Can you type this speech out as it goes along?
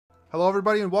Hello,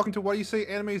 everybody, and welcome to What Do You Say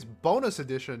Anime's bonus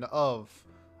edition of.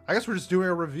 I guess we're just doing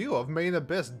a review of Made in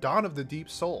Abyss: Dawn of the Deep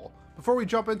Soul. Before we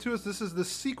jump into this is the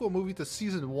sequel movie to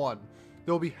season 1.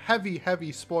 There will be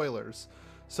heavy spoilers.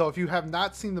 So if you have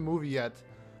not seen the movie yet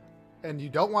and you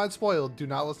don't want it spoiled, do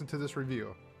not listen to this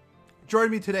review.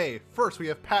 Joining me today, first we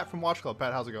have Pat from Watch Club.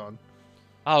 Pat, how's it going?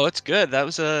 Oh, it's good. That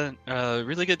was a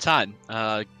really good time.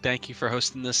 Thank you for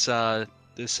hosting this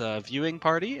viewing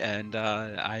party, and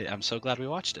I'm so glad we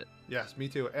watched it. Yes, me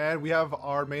too. And we have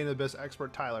our Made in Abyss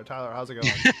expert, Tyler. Tyler, how's it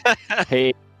going?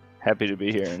 Hey, happy to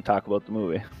be here and talk about the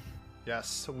movie.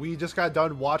 Yes, we just got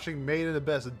done watching Made in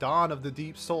Abyss: Dawn of the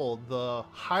Deep Soul, the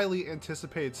highly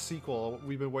anticipated sequel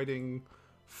we've been waiting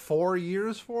 4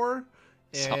 years for.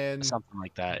 And something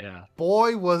like that, yeah.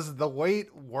 Boy, was the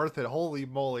wait worth it! Holy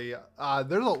moly!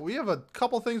 We have a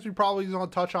couple things we probably want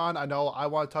to touch on. I know I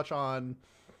want to touch on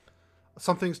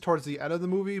some things towards the end of the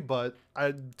movie, but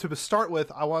to start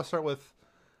with, I want to start with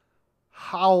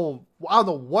how I don't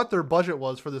know what their budget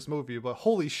was for this movie, but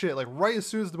holy shit! Like right as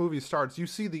soon as the movie starts, you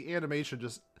see the animation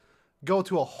just go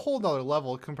to a whole nother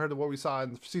level compared to what we saw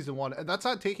in season 1, and that's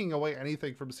not taking away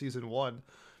anything from season 1.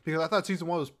 Because I thought season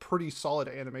 1 was pretty solid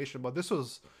animation, but this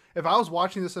was, if I was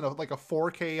watching this in a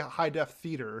 4K high def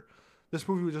theater, this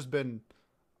movie would just been,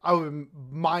 I would have been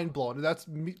mind blown. And that's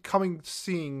me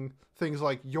seeing things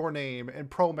like Your Name and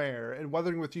Promare and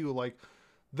Weathering with You. Like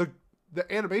the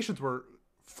animations were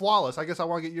flawless. I guess I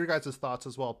want to get your guys' thoughts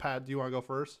as well. Pat, do you want to go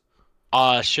first?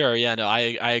 Sure. Yeah, no,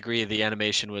 I agree. The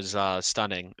animation was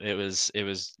stunning. It was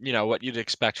what you'd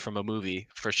expect from a movie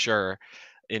for sure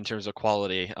in terms of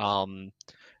quality.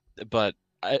 But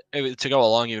to go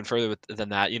along even further than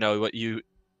that, what you're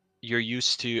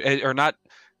used to, or not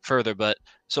further, but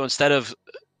so instead of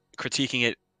critiquing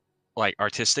it like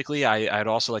artistically, I'd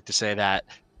also like to say that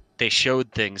they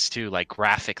showed things too, like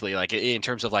graphically, like in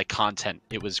terms of like content,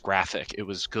 it was graphic, it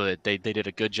was good. They did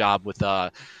a good job with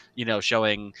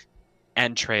showing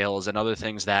entrails and other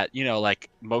things that like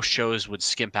most shows would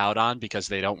skimp out on because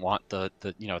they don't want the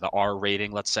R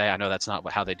rating, let's say. I know that's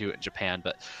not how they do it in Japan,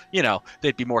 but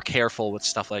they'd be more careful with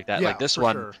stuff like that. Yeah, like this for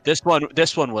one sure.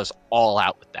 this one was all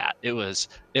out with that. It was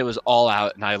all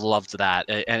out, and I loved that.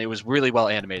 And it was really well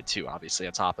animated too, obviously,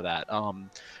 on top of that.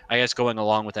 I guess going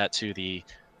along with that too, the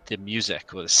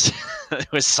music was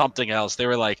it was something else. There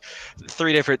were like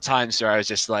 3 different times where I was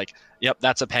just like, yep,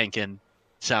 that's a Pankin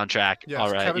soundtrack. Yes,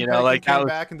 all right, Kevin Bacon like came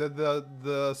back and did the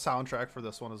soundtrack for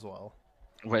this one as well.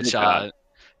 which Yeah.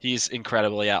 he's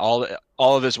incredible. Yeah, all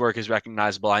of his work is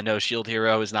recognizable. I know Shield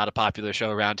Hero is not a popular show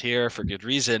around here for good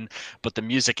reason, but the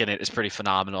music in it is pretty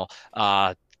phenomenal.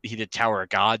 He did Tower of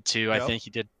God too. I Yep. think he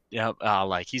did.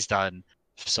 Like he's done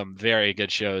some very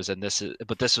good shows, and this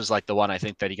was like the one I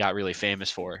think that he got really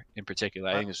famous for in particular.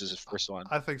 I think this was his first one.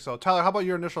 I think so. Tyler, how about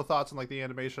your initial thoughts on like the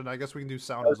animation? I guess we can do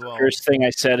sound as well. The first thing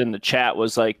I said in the chat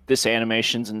was like, "This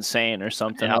animation's insane" or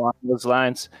something Yeah. along those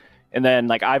lines. And then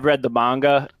like I've read the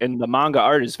manga, and the manga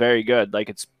art is very good. Like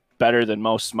it's better than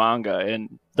most manga,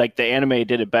 and like the anime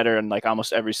did it better in like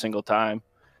almost every single time.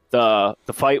 The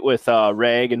fight with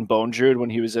Rag and Bone Druid when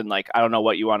he was in like, I don't know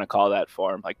what you want to call that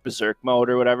form, like berserk mode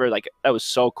or whatever, like that was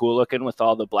so cool looking with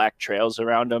all the black trails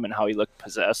around him and how he looked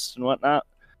possessed and whatnot.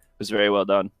 It was very well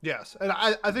done. Yes, and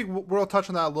I think we'll touch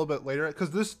on that a little bit later,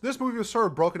 because this movie was sort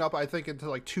of broken up, I think, into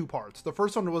like 2 parts. The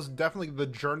first one was definitely the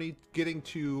journey getting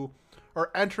to,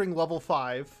 or entering level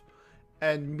 5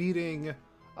 and meeting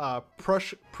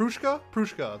Prushka,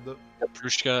 the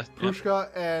Prushka. Prushka,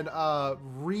 and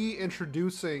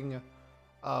reintroducing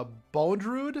Bone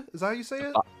Druid. Is that how you say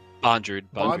it? Bondrewd.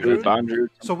 Bondrewd?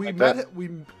 So we Like met that.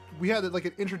 we had like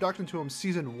an introduction to him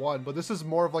season 1, but this is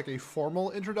more of like a formal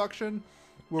introduction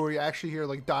where we actually hear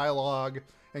like dialogue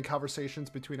and conversations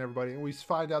between everybody, and we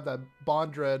find out that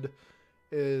Bondred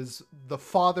is the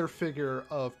father figure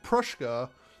of Prushka,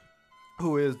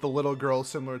 who is the little girl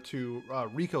similar to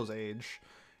Rico's age.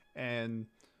 And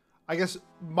I guess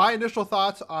my initial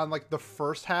thoughts on like the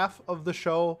first half of the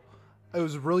show, it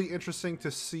was really interesting to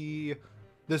see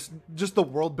this, just the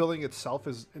world building itself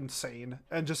is insane,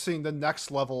 and just seeing the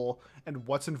next level and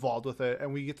what's involved with it.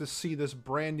 And we get to see this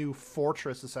brand new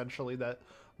fortress essentially that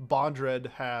Bondred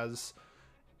has,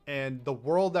 and the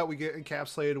world that we get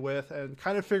encapsulated with, and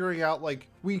kind of figuring out, like,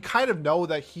 we kind of know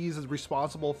that he's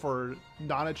responsible for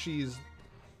Nanachi's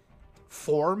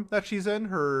form that she's in,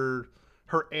 her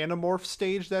anamorph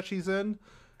stage that she's in,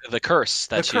 The curse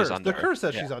that she's under. the curse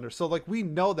that she's under. So like we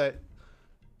know that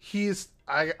he's,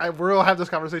 we'll have this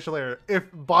conversation later, if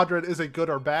Bondred is a good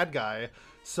or bad guy.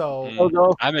 So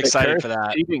I'm The excited curse, for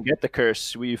that. She didn't get the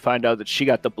curse. We find out that she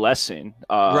got the blessing.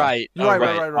 Right. Right.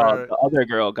 The other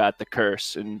girl got the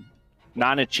curse, and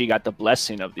Nanachi got the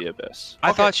blessing of the abyss. I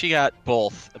Okay. thought she got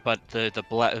both, but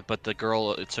the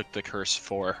girl took the curse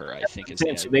for her. I think is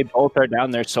the So end. they both are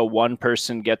down there. So one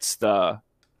person gets the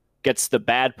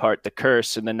bad part, the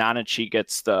curse, and the Nanachi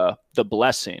gets the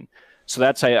blessing. So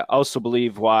that's I also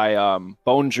believe why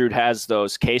Bone Druid has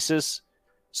those cases.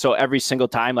 So every single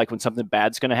time, like when something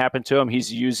bad's going to happen to him,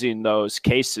 he's using those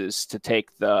cases to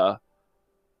take the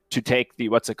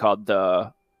what's it called,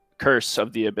 the curse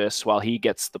of the abyss, while he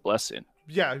gets the blessing.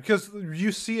 Yeah, because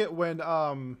you see it when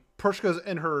Pershka's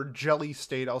in her jelly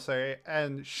state, I'll say,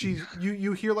 and she's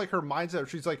you hear like her mindset.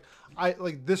 She's like, I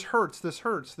like this hurts, this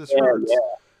hurts, this hurts. Yeah.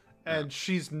 And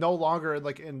she's no longer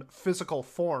like in physical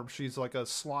form. She's like a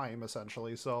slime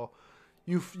essentially. So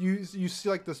you see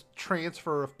like this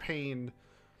transfer of pain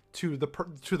to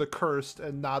the cursed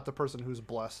and not the person who's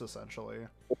blessed essentially.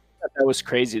 That was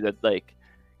crazy that like,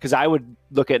 because I would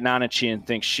look at Nanachi and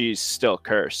think she's still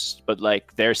cursed, but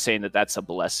like they're saying that that's a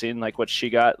blessing, like what she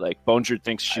got. Like Bone Druid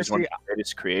thinks she's one of the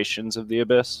greatest creations of the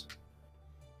abyss.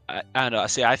 I don't know.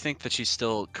 See, I think that she's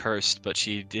still cursed, but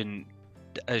she didn't.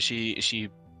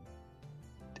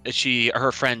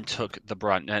 Her friend took the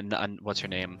brunt, and what's her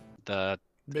name? The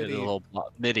Midi. little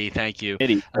Midi. Thank you.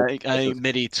 Midi. I think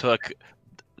Midi took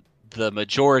the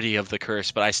majority of the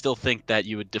curse, but I still think that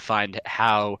you would define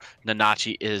how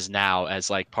Nanachi is now as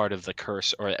like part of the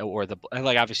curse, or the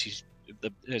like. Obviously,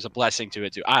 there's a blessing to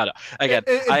it too. I don't know. Again,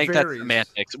 It I think varies. that's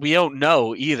semantics. We don't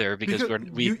know either because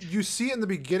you see in the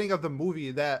beginning of the movie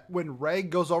that when Ray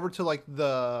goes over to like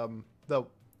the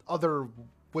other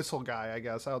whistle guy, I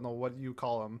guess I don't know what you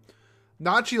call him.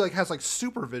 Nachi like has like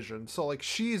supervision, so like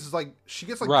she gets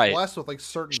like Right. blessed with like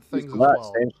certain things as Blessed,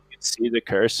 well. and she can see the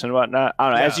curse and whatnot. I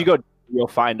don't know. Yeah. As you go, you'll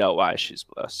find out why she's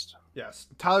blessed. Yes,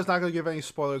 Tyler's not going to give any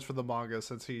spoilers for the manga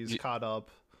since he's caught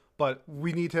up, but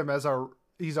we need him as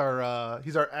he's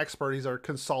our expert, he's our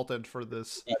consultant for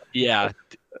this. Yeah,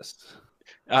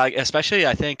 especially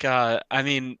I think. I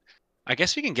mean, I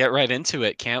guess we can get right into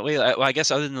it, can't we? Well, I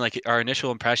guess other than like our initial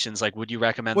impressions, like, would you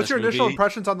recommend? What's this your initial movie?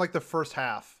 impressions on like the first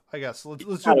half? I guess let's do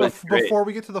Oh, it that's great. before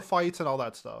we get to the fights and all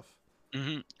that stuff.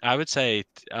 I would say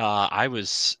I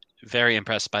was very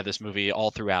impressed by this movie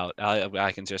all throughout.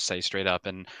 I can just say straight up,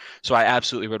 and so I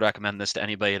absolutely would recommend this to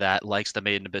anybody that likes the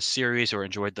Made in Abyss series or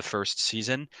enjoyed the first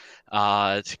season.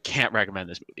 Can't recommend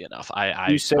this movie enough. I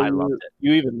loved it.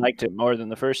 You even liked it more than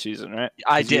the first season, right?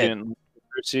 I 'Cause you did. didn't like the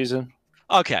first season.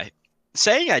 Okay,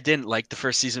 saying I didn't like the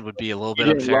first season would be a little bit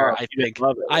You didn't unfair. love- I you didn't think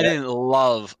love it, I yeah. didn't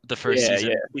love the first Yeah, season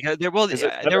yeah. because there Is it-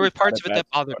 were that's parts not of a it that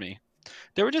bad bothered part. me.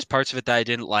 There were just parts of it that I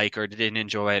didn't like or didn't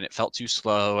enjoy, and it felt too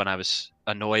slow, and I was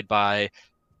annoyed by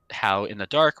how in the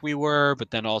dark we were,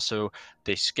 but then also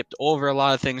they skipped over a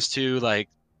lot of things too, like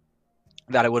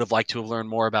that I would have liked to have learned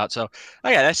more about. So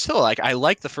yeah, that's still like I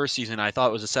liked the first season. I thought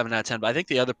it was a 7 out of 10, but I think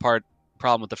the other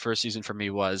problem with the first season for me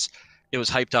was it was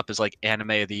hyped up as like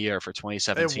anime of the year for It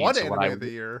 2017. won so when anime of the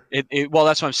year. well,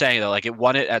 that's what I'm saying though. Like it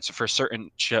won it for certain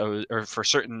shows or for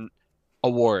certain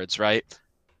awards, right?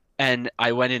 And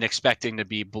I went in expecting to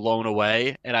be blown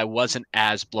away, and I wasn't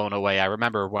as blown away. I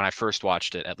remember when I first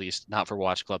watched it, at least not for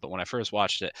Watch Club, but when I first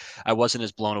watched it, I wasn't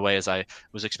as blown away as I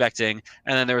was expecting.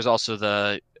 And then there was also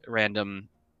the random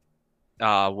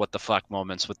what the fuck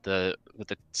moments with the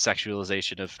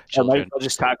sexualization of children. I'll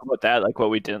just talk about that, like what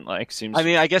we didn't like. Seems. I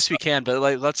mean, I guess we can, but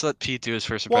like let's let Pete do his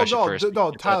first Well, impression first. no,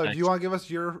 Get that Tyler, do next. you want to give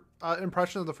us your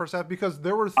impression of the first half? Because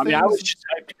there were things. I mean, I was just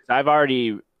hyped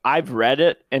because I've read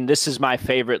it, and this is my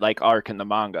favorite like arc in the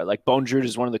manga. Like Bone Druid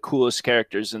is one of the coolest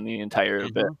characters in the entire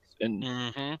Abyss, and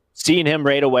Mhm. seeing him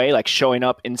right away, like showing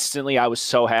up instantly, I was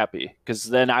so happy because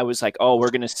then I was like, oh, we're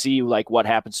gonna see like what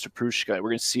happens to Prushka. We're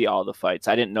gonna see all the fights.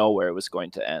 I didn't know where it was going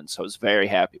to end, so I was very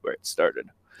happy where it started.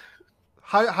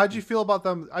 How'd you feel about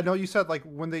them? I know you said like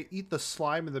when they eat the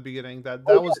slime in the beginning that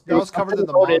was covered in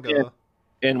the manga.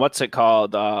 And what's it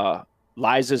called?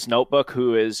 Liza's notebook,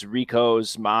 who is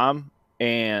Rico's mom,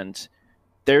 and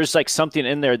there's like something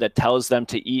in there that tells them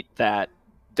to eat the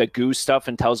goo stuff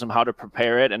and tells them how to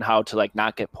prepare it and how to like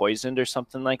not get poisoned or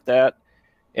something like that.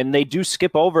 And they do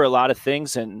skip over a lot of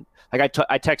things. And like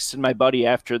I texted my buddy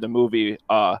after the movie,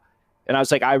 and I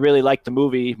was like, I really like the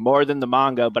movie more than the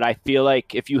manga, but I feel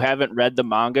like if you haven't read the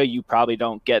manga, you probably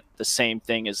don't get the same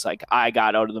thing as like I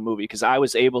got out of the movie, because I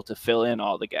was able to fill in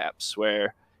all the gaps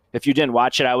where if you didn't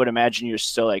watch it, I would imagine you're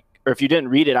still like, or if you didn't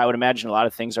read it, I would imagine a lot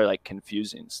of things are like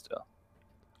confusing still.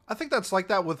 I think that's like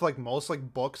that with like most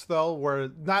like books though, where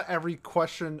not every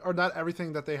question or not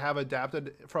everything that they have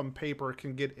adapted from paper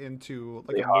can get into like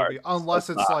Really a hard. movie, unless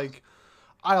It's it's not. like,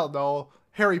 I don't know,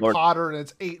 Harry Lord. Potter and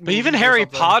it's 8 But even movies or Harry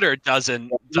something. Potter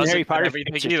doesn't Harry get Potter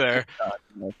everything skips either.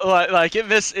 it. Like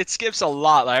it skips a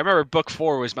lot. Like, I remember book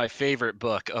 4 was my favorite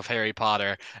book of Harry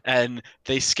Potter, and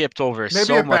they skipped over Maybe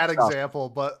so a much bad stuff. example,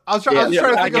 but I was trying to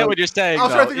I think get of. what you're saying. I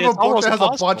was trying though. to think of a It's book almost that has a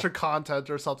impossible. bunch of content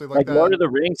or something like Like that. Lord of the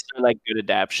Rings are like good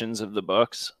adaptations of the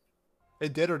books.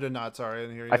 It did or did not? Sorry, I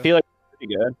didn't hear you. I feel like it's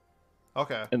pretty good,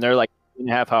 Okay. and they're like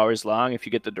 2.5 hours long. If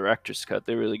you get the director's cut,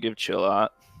 they really give you a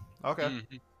lot. Okay.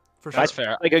 Mhm. For sure. That's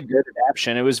fair. Like a good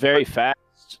adaptation. It was very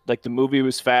fast. Like the movie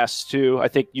was fast too. I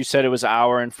think you said it was an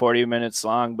hour and 40 minutes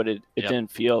long, but it Yep.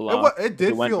 didn't feel long. It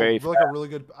did went feel very like a really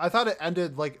good. I thought it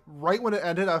ended like right when it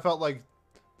ended. I felt like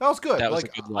that was good. That was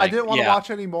like a good I didn't want to yeah. watch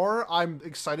anymore. I'm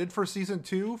excited for season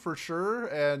 2 for sure,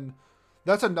 and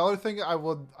that's another thing I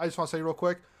just want to say real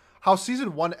quick. How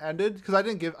season 1 ended, because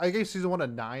I gave season 1 a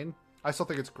 9. I still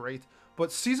think it's great,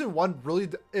 but season 1 really,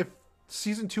 if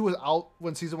season 2 was out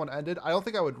when season 1 ended, I don't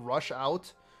think I would rush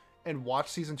out and watch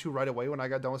season 2 right away when I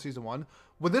got done with season 1.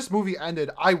 When this movie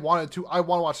ended, I want to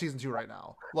watch season 2 right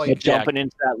now. Like jumping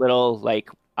into that little,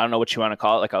 like, I don't know what you want to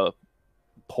call it, like a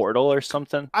portal or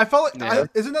something. I felt like Yeah.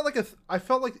 isn't that like I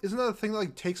felt like isn't that a thing that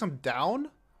like takes them down?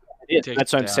 Yeah, Take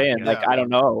that's what I'm down, saying. yeah. Like, I don't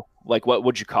know. Like, what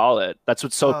would you call it? That's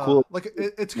what's so cool. Like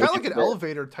it's kind of like an Look at it.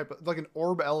 elevator type, like an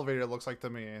orb elevator. It looks like to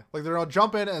me. Like they're gonna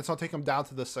jump in and it's gonna take them down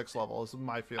to the 6th level. Is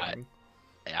my feeling.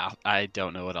 Yeah, I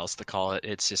don't know what else to call it.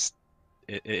 It's just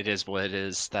it is what it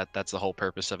is. That's the whole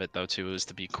purpose of it though too, is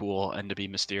to be cool and to be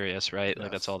mysterious, right?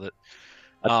 Like that's Yes. all that.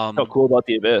 That's so cool about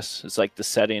the Abyss. It's like the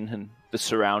setting and the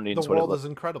surroundings. The world is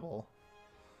incredible.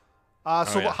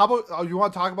 So yeah. how about you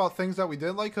want to talk about things that we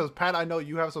didn't like? Because Pat, I know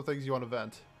you have some things you want to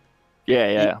vent.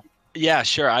 Yeah. Yeah,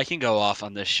 sure. I can go off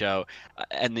on this show,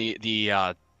 and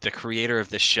the creator of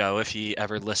this show, if he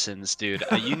ever listens, dude,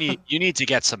 you need to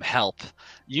get some help.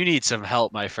 You need some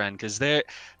help, my friend, because there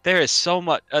is so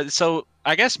much. So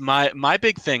I guess my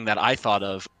big thing that I thought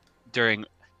of during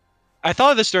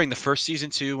the first season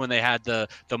too, when they had the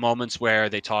moments where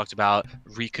they talked about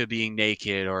Rika being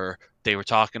naked, or they were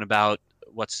talking about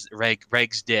what's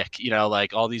Reg's dick,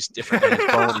 like all these different and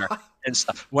his boner and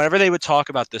stuff. Whenever they would talk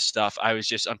about this stuff, I was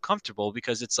just uncomfortable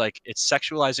because it's like it's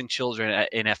sexualizing children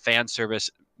in a fan service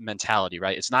mentality,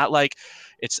 right? It's not like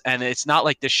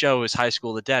this show is High School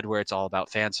of the Dead where it's all about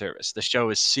fan service. The show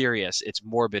is serious, it's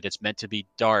morbid, it's meant to be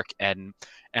dark and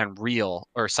real,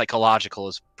 or psychological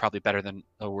is probably better than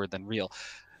a word than real.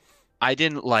 I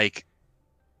didn't like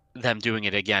them doing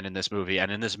it again in this movie,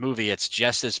 and in this movie it's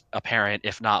just as apparent,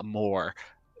 if not more,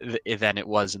 than it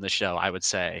was in the show. I would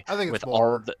say I think it's with more.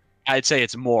 all of the I'd say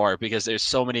it's more because there's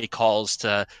so many calls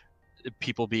to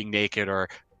people being naked or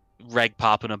Reg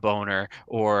popping a boner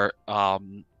or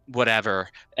whatever,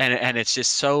 and it's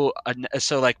just so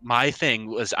like my thing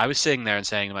was I was sitting there and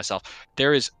saying to myself,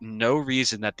 there is no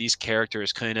reason that these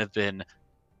characters couldn't have been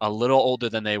a little older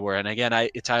than they were. And again,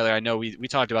 Tyler, I know we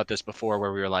talked about this before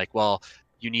where we were like, well,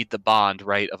 you need the bond,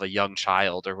 right, of a young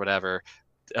child or whatever,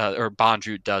 or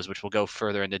Bondroot does, which we'll go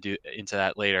further into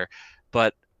that later.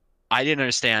 But I didn't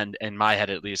understand, in my head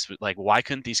at least, like, why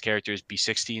couldn't these characters be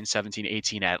 16, 17,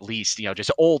 18 at least,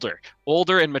 just older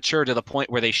and mature to the point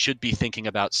where they should be thinking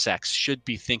about sex, should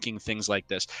be thinking things like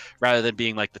this, rather than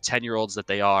being like the 10-year-olds that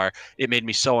they are. It made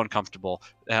me so uncomfortable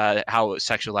how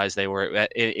sexualized they were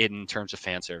in terms of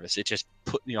fan service. It just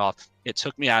put me off. It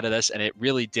took me out of this, and it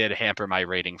really did hamper my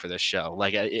rating for this show,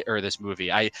 or this movie.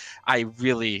 I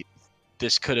really...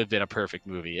 This could have been a perfect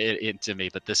movie to me,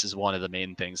 but this is one of the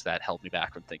main things that held me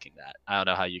back from thinking that. I don't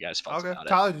know how you guys felt about it.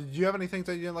 Tyler, did you have anything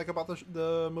that you didn't like about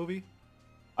the movie?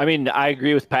 I mean, I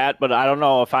agree with Pat, but I don't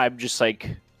know if I'm just like,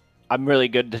 I'm really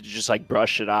good to just like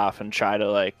brush it off and try to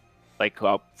like,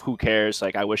 well, who cares?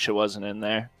 Like, I wish it wasn't in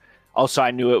there. Also,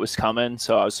 I knew it was coming,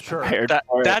 so I was prepared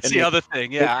for it. That's the other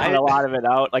thing. Yeah, I cut a lot of it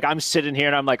out. Like, I'm sitting here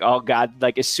and I'm like, oh god!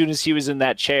 Like, as soon as he was in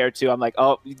that chair too, I'm like,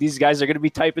 oh, these guys are gonna be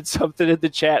typing something in the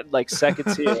chat in like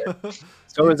seconds here.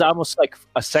 So it was almost like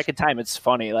a second time. It's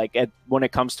funny. Like when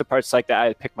it comes to parts like that,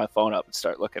 I pick my phone up and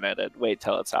start looking at it. Wait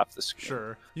till it's off the screen.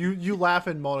 Sure. You laugh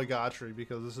in Monogatari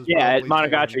because this is at probably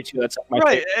Monogatari too. That's like my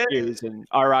Right, favorite series, and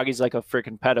Aragi's like a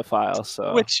freaking pedophile.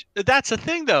 So which that's the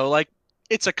thing though. Like,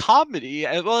 it's a comedy.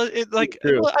 Well, is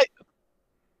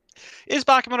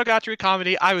Bakemonogatari a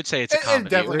comedy? I would say it's a comedy. It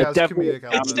definitely has comedic It's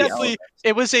elements. definitely.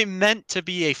 It was meant to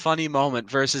be a funny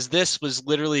moment versus this was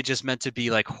literally just meant to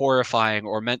be like horrifying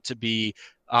or meant to be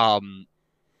fan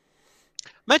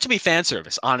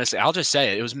service. Honestly, I'll just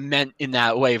say it. It was meant in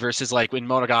that way versus like in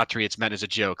Monogatari, it's meant as a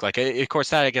joke. Like, of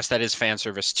course, I guess that is fan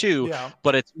service too. Yeah.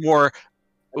 But it's more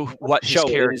what his show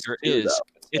character is. though.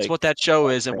 It's like, what that show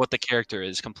is and what the character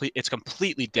is. It's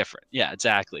completely different. Yeah,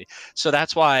 exactly. So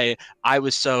that's why I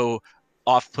was so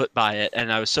off put by it,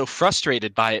 and I was so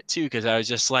frustrated by it too because I was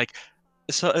just like,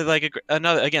 so like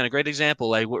a great example,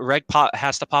 like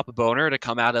has to pop a boner to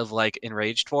come out of like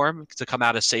enraged form, to come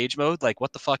out of sage mode. Like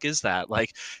what the fuck is that?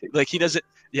 Like he doesn't.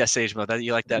 Yeah, sage mode.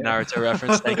 You like that Naruto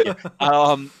reference? Thank you.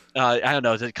 I don't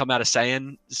know. Did it come out of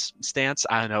Saiyan stance?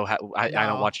 I don't know. I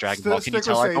don't watch Dragon Ball. Can you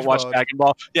tell I don't watch Dragon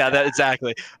Ball? Yeah, that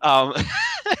exactly.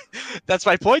 That's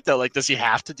my point, though. Like, does he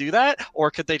have to do that, or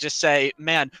could they just say,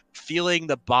 "Man, feeling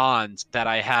the bond that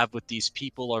I have with these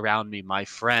people around me, my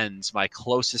friends, my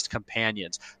closest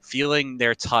companions, feeling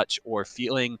their touch or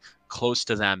feeling close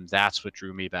to them, that's what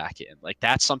drew me back in." Like,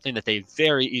 that's something that they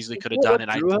very easily could have done.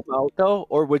 And drew him out though,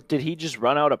 or did he just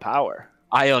run out of power?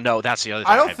 I don't know. That's the other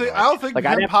thing. I don't think like,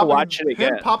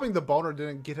 him popping the boner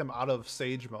didn't get him out of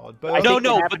sage mode. But but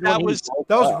that was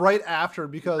right after,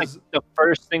 because like the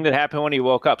first thing that happened when he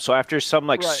woke up. So after some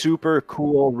super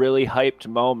cool, really hyped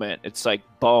moment, it's like,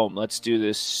 boom, let's do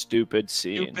this stupid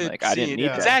scene. I didn't need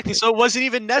that. Exactly. So it wasn't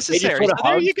even necessary. So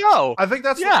there you go. I think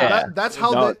that's that's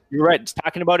how you're right.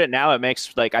 Talking about it now, it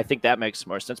makes I think that makes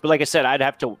more sense. But like I said, I'd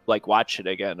have to watch it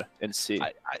again and see.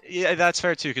 Yeah, that's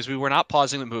fair too, because we were not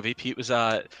pausing the movie. Pete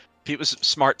was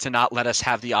smart to not let us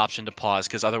have the option to pause,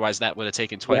 because otherwise that would have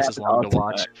taken twice as long to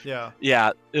watch.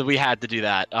 Yeah, we had to do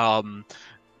that.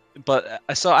 But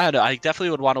so I don't know. I definitely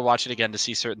would want to watch it again to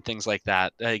see certain things like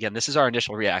that. Again, this is our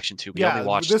initial reaction to. We only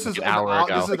watched this an hour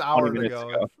ago. This is an hour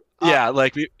ago. Yeah,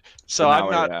 like we. So I'm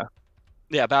not.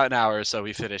 Yeah, about an hour or so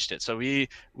we finished it. So we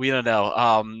don't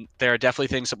know. There are definitely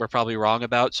things that we're probably wrong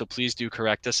about. So please do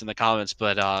correct us in the comments,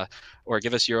 but or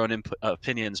give us your own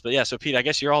opinions. But yeah, so Pete, I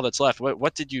guess you're all that's left.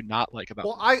 What did you not like about?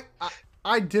 Well,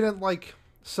 I didn't like,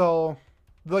 so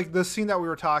like the scene that we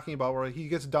were talking about where he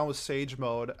gets done with sage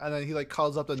mode and then he like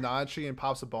calls up the Nanachi and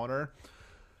pops a boner.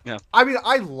 Yeah. I mean,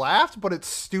 I laughed, but it's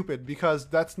stupid because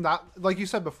that's not, like you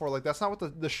said before, like that's not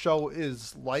what the show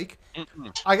is like.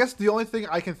 I guess the only thing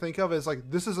I can think of is like,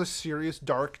 this is a serious,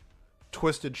 dark,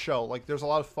 twisted show. Like there's a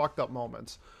lot of fucked up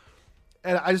moments.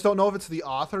 And I just don't know if it's the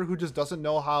author who just doesn't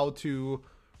know how to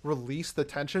release the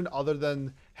tension other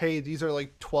than, hey, these are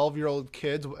like 12-year-old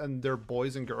kids and they're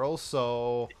boys and girls.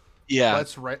 So yeah,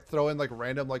 let's throw in like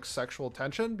random like sexual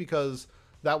tension, because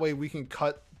that way we can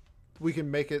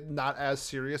make it not as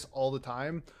serious all the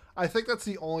time. I think that's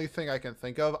the only thing I can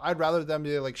think of. I'd rather them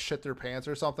be like shit their pants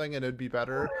or something and it'd be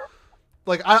better.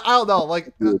 Like, I don't know.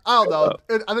 Like, I don't know.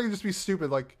 I think it'd just be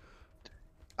stupid. Like,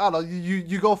 I don't know.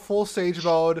 You go full sage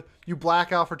mode, you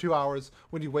black out for 2 hours.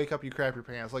 When you wake up, you crap your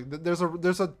pants. Like, there's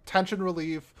a tension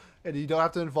relief, and you don't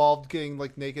have to involve getting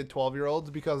like naked 12-year-olds,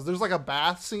 because there's like a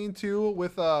bath scene too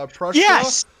with Prushka.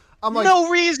 Yes. I'm like, no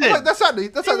reason. Like, that's not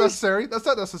necessary. That's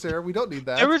not necessary. We don't need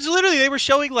that. It was literally, they were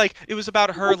showing like it was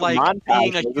about her like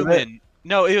being a human.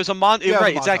 No, it was a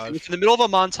right, exactly. It's in the middle of a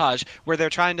montage where they're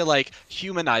trying to like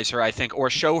humanize her, I think, or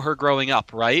show her growing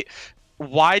up, right?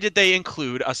 Why did they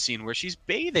include a scene where she's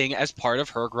bathing as part of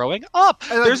her growing up?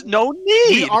 And, like, there's no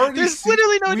need. There's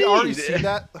literally no need. We already see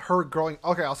that, her growing.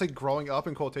 Okay, I'll say growing up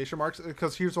in quotation marks,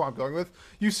 because here's what I'm going with.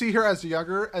 You see her as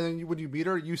younger, and then when you meet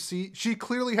her, you see she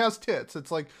clearly has tits.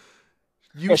 It's like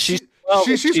she's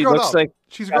grown up. Like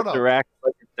she's grown up. Direct,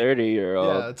 like a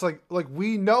 30-year-old. Yeah, it's like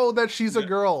we know that she's a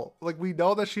girl. Like we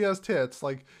know that she has tits.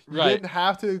 Like you didn't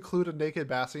have to include a naked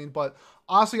bath scene. But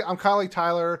honestly, I'm kind of like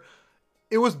Tyler.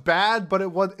 It was bad, but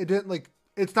it didn't like.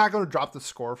 It's not going to drop the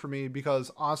score for me,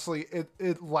 because honestly,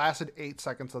 it lasted 8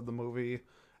 seconds of the movie,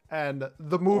 and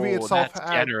the movie itself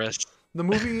had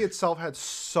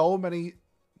so many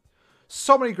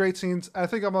great scenes. I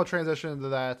think I'm going to transition into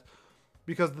that,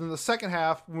 because in the second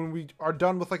half, when we are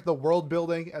done with like the world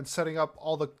building and setting up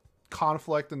all the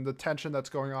conflict and the tension that's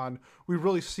going on, we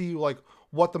really see like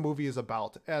what the movie is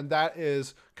about, and that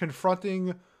is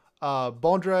confronting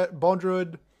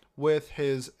Bondrewd with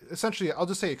his, essentially, I'll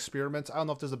just say experiments. I don't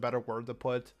know if there's a better word to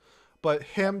put, but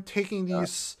him taking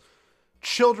these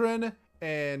children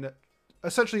and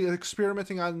essentially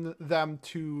experimenting on them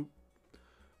to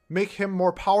make him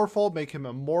more powerful, make him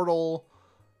immortal.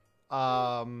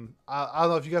 I don't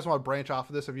know if you guys want to branch off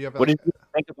of this. If you have, what did you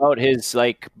think about his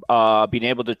like being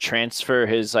able to transfer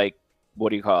his like, what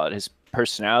do you call it, his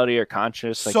personality or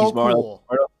conscious? Like, so he's more cool.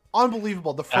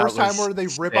 Unbelievable. The first time where they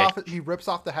he rips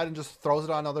off the head and just throws it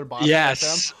on another body.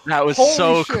 Yes, that was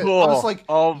so cool. I was like,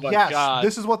 oh my God.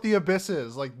 This is what the Abyss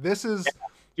is. Like, this is...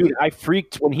 Dude, I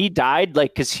freaked when he died,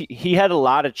 like, because he had a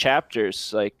lot of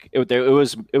chapters. Like, it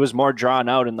was more drawn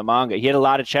out in the manga. He had a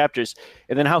lot of chapters.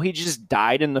 And then how he just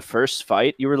died in the first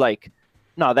fight, you were like,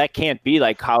 no, that can't be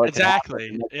like how it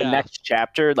exactly. The next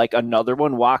chapter, like, another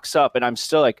one walks up, and I'm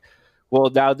still like, well,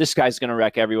 now this guy's gonna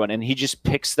wreck everyone, and he just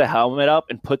picks the helmet up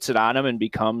and puts it on him and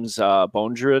becomes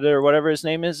Bone Druid or whatever his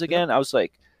name is again. I was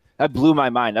like, that blew my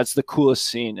mind. That's the coolest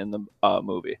scene in the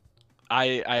movie.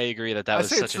 I agree that was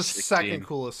such a sick the second scene.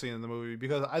 coolest scene in the movie,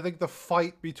 because I think the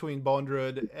fight between Bone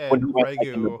Druid When and he went, like,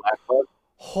 in the Regu, Black Blood.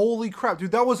 holy crap,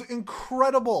 dude, that was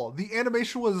incredible. The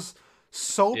animation was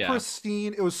so Yeah.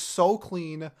 pristine. It was so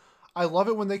clean. I love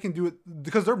it when they can do it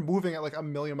because they're moving at like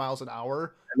 1,000,000 miles an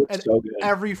hour, It looks and so good.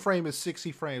 every frame is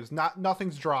 60 frames.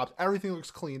 Nothing's dropped. Everything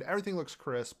looks clean. Everything looks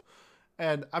crisp.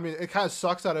 And I mean, it kind of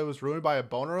sucks that it was ruined by a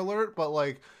boner alert, but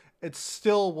like, it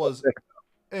still was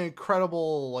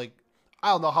incredible. Like, I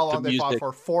don't know how long they fought music.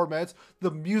 for, 4 minutes. The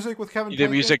music with Kevin The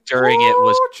Bacon, music during it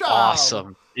was woo, child.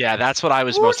 awesome. Yeah, that's what I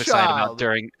was most excited about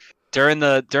child. during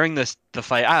the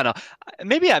fight. I don't know.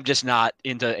 Maybe I'm just not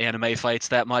into anime fights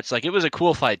that much. Like, it was a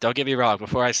cool fight. Don't get me wrong.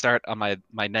 Before I start on my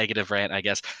negative rant, I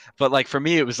guess. But like, for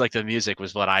me, it was like the music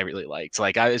was what I really liked.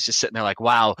 Like, I was just sitting there like,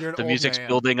 wow, You're an the old music's man.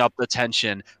 building up the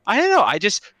tension. I don't know.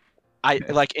 I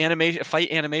like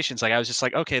fight animations. Like, I was just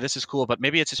like, okay, this is cool. But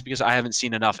maybe it's just because I haven't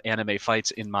seen enough anime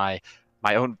fights in my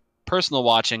own personal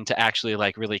watching to actually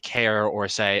like really care or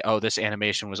say, oh, this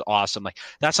animation was awesome. Like,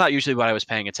 that's not usually what I was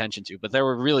paying attention to, but they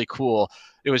were really cool.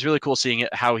 It was really cool seeing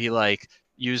it, how he like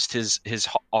used his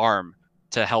arm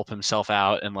to help himself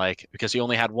out, and like, because he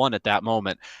only had one at that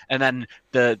moment. And then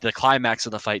the climax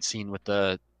of the fight scene with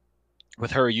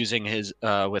her using his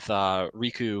with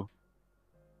Riku.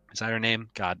 Is that her name?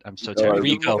 God, I'm so terrible.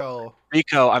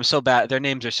 Rico, I'm so bad. Their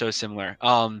names are so similar.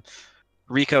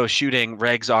 Rico shooting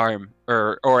Reg's arm,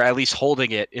 or at least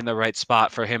holding it in the right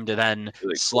spot for him to then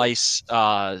Really slice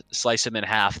him in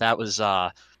half. That was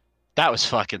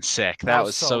fucking sick. That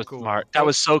was so cool. smart. That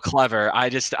was so clever. I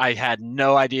had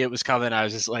no idea it was coming. I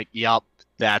was just like, yup,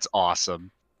 that's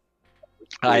awesome.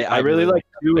 I really like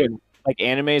doing like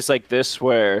animes like this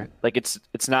where like it's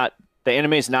not, the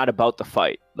anime is not about the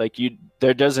fight. Like,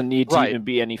 there doesn't need to even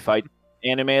be any fight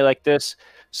anime like this.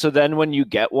 So then when you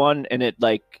get one and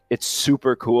it's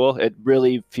super cool, it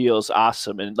really feels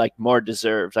awesome and like more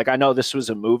deserved. Like, I know this was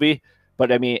a movie,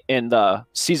 but I mean, in the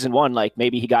season 1, like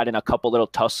maybe he got in a couple little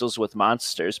tussles with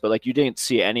monsters, but like you didn't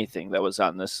see anything that was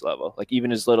on this level. Like,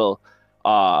 even his little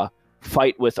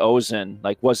fight with Ozen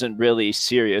like wasn't really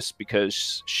serious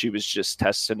because she was just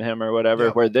testing him or whatever.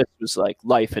 Yep. Where this was like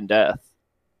life and death.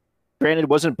 Granted,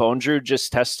 wasn't Bone Druid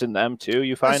just testing them too?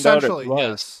 You find out? Essentially,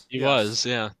 yes. He was,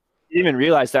 yeah. I didn't even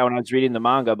realize that when I was reading the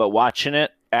manga, but watching it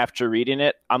after reading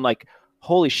it, I'm like,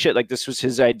 holy shit, like this was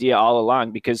his idea all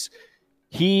along, because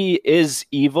he is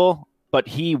evil, but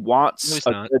he wants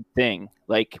a good thing.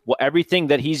 Like, everything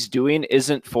that he's doing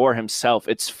isn't for himself.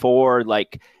 It's for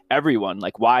like everyone.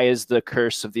 Like, why is the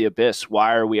curse of the abyss?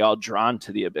 Why are we all drawn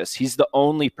to the abyss? He's the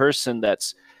only person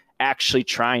that's actually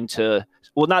trying to,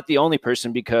 well, not the only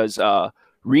person, because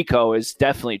Rico is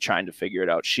definitely trying to figure it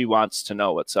out. She wants to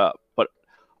know what's up. But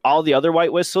all the other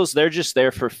White Whistles, they're just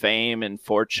there for fame and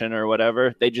fortune or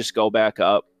whatever. They just go back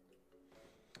up.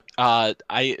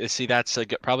 I see. That's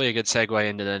probably a good segue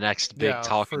into the next big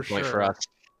talking point for us.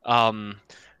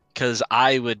 Because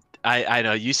I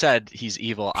know you said he's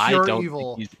evil. I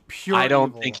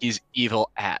don't think he's evil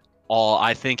at all.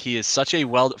 I think he is such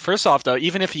a first off though,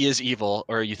 even if he is evil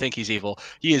or you think he's evil,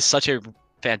 he is such a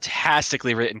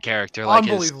fantastically written character. Like,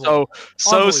 is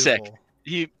so sick.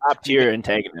 He top tier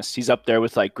antagonist. He's up there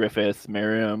with like Griffith,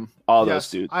 Miriam, all those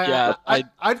dudes.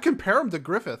 I'd compare him to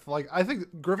Griffith. Like, I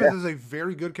think Griffith is a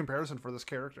very good comparison for this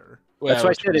character. That's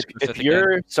why I said if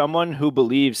you're someone who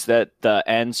believes that the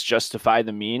ends justify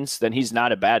the means, then he's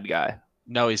not a bad guy.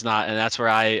 No, he's not, and that's where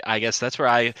I guess that's where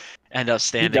I end up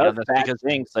standing on this, because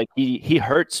things like he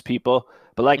hurts people.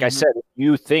 But like I said, if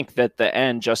you think that the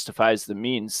end justifies the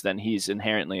means, then he's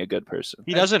inherently a good person.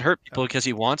 He doesn't hurt people because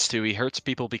he wants to. He hurts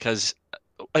people because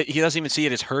he doesn't even see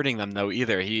it as hurting them, though,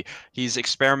 either. He's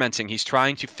experimenting. He's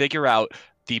trying to figure out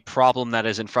the problem that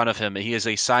is in front of him. He is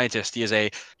a scientist. He is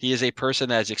a person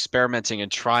that is experimenting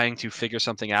and trying to figure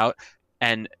something out,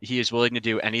 and he is willing to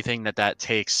do anything that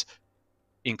takes,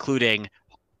 including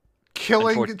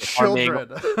killing children,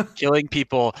 killing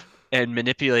people, and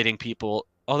manipulating people.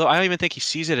 Although I don't even think he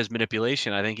sees it as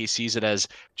manipulation. I think he sees it as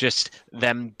just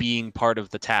them being part of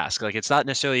the task. Like, it's not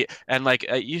necessarily, and like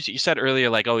you said earlier,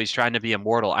 like, oh, he's trying to be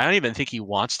immortal. I don't even think he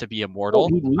wants to be immortal.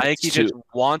 I think he just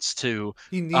wants to.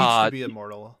 He needs to be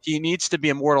immortal. He needs to be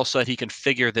immortal so that he can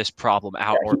figure this problem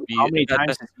out. How many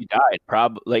times has he died?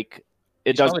 Probably like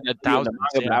it doesn't.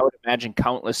 I would imagine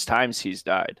countless times he's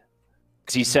died.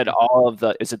 Because he said all of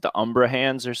the, is it the Umbra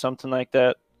hands or something like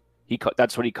that?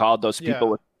 That's what he called those people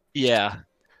with. Yeah.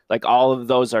 Like, all of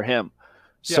those are him.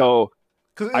 So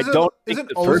Because I don't think isn't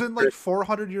the first Ozen like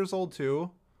 400 years old too?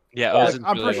 Yeah, Yeah, Ozen's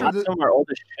I'm really pretty sure old. lots of them are old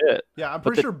as shit. Yeah, I'm But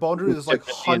pretty the sure Bondrewd is like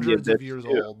difference in the hundreds of abyss, years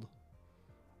too. old.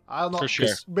 I don't know. For sure.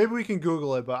 Maybe we can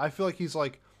Google it, but I feel like he's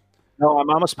like, No, I'm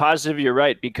almost positive you're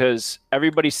right because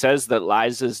everybody says that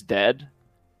Liza's dead,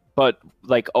 but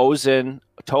like Ozen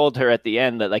told her at the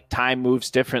end that like time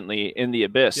moves differently in the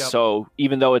abyss. Yep. So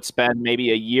even though it's been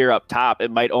maybe a year up top,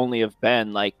 it might only have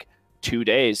been like 2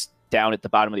 days down at the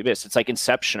bottom of the abyss. It's like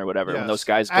Inception or whatever when yes. those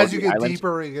guys go as to you the get island.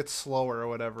 deeper, it gets slower or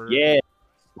whatever. Yeah,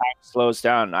 time slows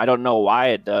down. I don't know why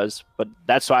it does, but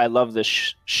that's why I love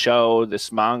this show,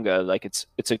 this manga. Like it's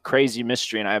a crazy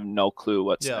mystery, and I have no clue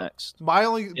what's Yeah. next. My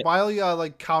only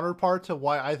like counterpart to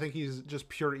why I think he's just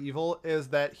pure evil is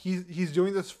that he's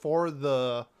doing this for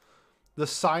the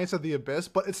science of the abyss,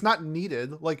 but it's not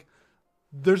needed. Like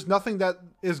there's nothing that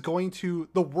is going to,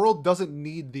 the world doesn't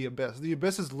need the abyss. The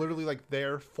abyss is literally like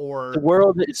there for The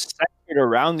world is centered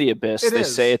around the abyss. It They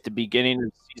is. say at the beginning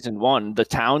of season 1, the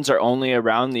towns are only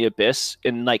around the abyss,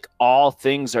 and like all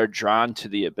things are drawn to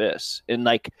the abyss. And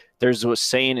like there's a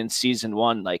saying in season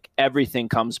 1, like everything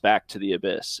comes back to the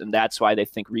abyss, and that's why they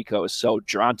think Rico is so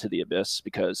drawn to the abyss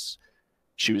because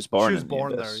she was born. she was in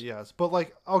born the there, abyss. yes. But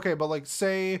like, okay, but like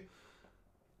say,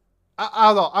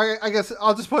 I don't know. I guess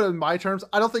I'll just put it in my terms.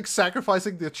 I don't think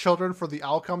sacrificing the children for the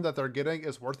outcome that they're getting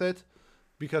is worth it,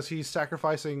 because he's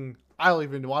sacrificing. I don't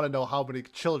even want to know how many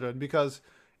children, because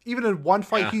even in one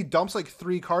fight Yeah. he dumps like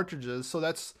 3 cartridges, so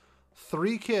that's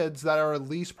 3 kids that are at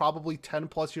least probably 10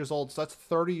 plus years old. So that's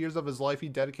 30 years of his life he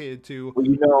dedicated to Well,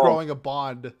 you know, growing a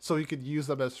bond, so he could use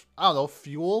them as, I don't know,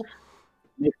 fuel.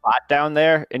 they fought down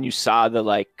there, and you saw the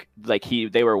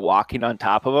they were walking on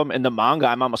top of them. In the manga,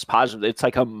 I'm almost positive it's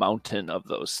like a mountain of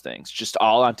those things, just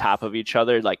all on top of each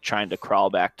other, like trying to crawl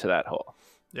back to that hole.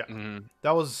 Mhm.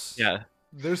 That was Yeah.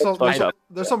 There's fucked up.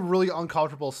 there's some really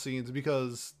uncomfortable scenes,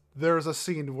 because there's a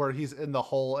scene where he's in the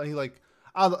hole and he like,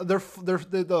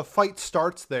 the fight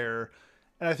starts there,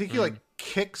 and I think he like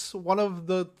kicks one of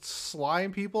the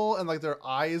slime people and like their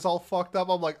eye is all fucked up.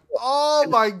 I'm like, oh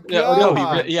my god. Yeah, no,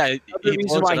 he The reason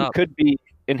blows why it he up. could be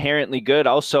inherently good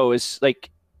also is like,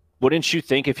 wouldn't you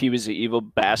think if he was an evil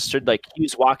bastard, like he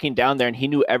was walking down there and he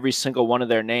knew every single one of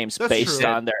their names That's based true.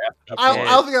 on their I Yeah.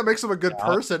 don't think that makes him a good Yeah.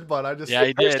 person, but I just Yeah,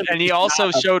 he did, and he also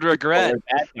showed regret.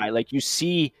 bad guy. Like you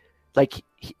see, like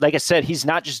I said, he's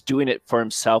not just doing it for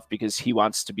himself because he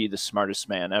wants to be the smartest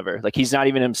man ever. Like he's not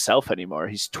even himself anymore.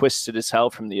 He's twisted as hell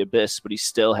from the abyss, but he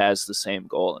still has the same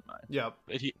goal in mind. yeah.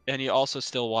 But he also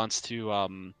still wants to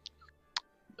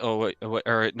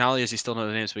or not only does he still know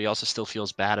the names, but he also still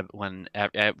feels bad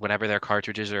whenever their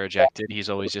cartridges are ejected. He's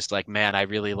always just like, man, I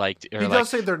really liked, or He like, does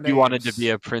say their names. you wanted to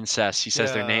be a princess. He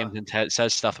says their Yeah. names and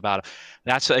says stuff about them.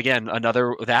 That's again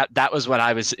another that was when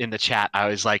I was in the chat. I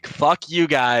was like, fuck you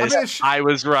guys. I mean, I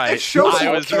was right. It shows, I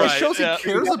was right. it shows Yeah. he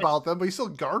cares about them, but he's still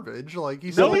garbage. Like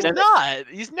he's No, still, he's not.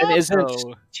 He's not. isn't-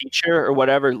 though. Teacher or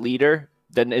whatever leader,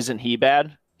 then isn't he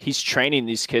bad? He's training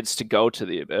these kids to go to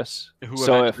the abyss. Who So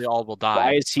if eventually all will die.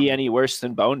 why is he any worse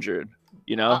than Bone Druid?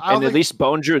 You know, I don't and at think- least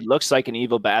Bone Druid looks like an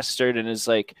evil bastard and is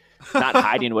like not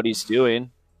hiding what he's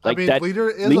doing. Like I mean, that leader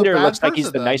is leader a bad looks like he's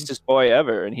person the then. nicest boy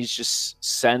ever, and he's just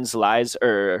sends Lies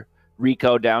or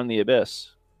Rico down the abyss.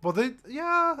 Well,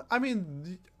 I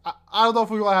mean, I don't know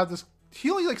if we want to have this. He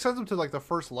only like sends them to like the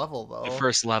first level though. The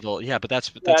first level, yeah, but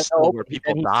that's Yeah, still no, where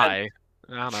people and he die.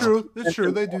 I don't know. True, it's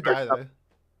true. They do die there.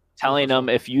 Telling them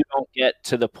if you don't get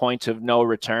to the point of no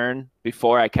return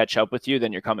before I catch up with you,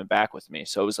 then you're coming back with me.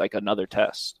 So it was like another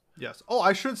test. Yes. Oh,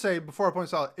 I should say before I point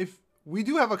this out, if we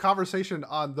do have a conversation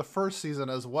on the first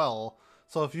season as well.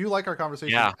 So if you like our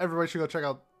conversation, Yeah. everybody should go check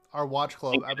out our Watch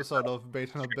Club episode of Bait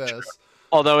and Abyss.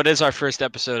 Although it is our first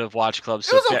episode of Watch Club,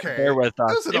 so was okay. bear with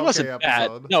us. It was an okay wasn't bad.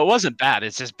 episode. No, it wasn't bad.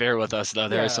 It's just bear with us though.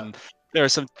 There Yeah. are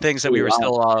some things that we were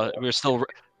still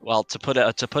well, to put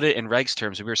it in regs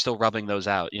terms, we were still rubbing those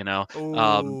out, you know.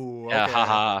 Ooh, Yeah, okay.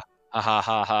 ha ha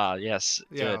ha. Yes,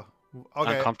 Yeah. good.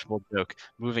 Okay. Uncomfortable joke.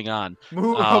 Moving on.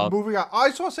 Moving on. I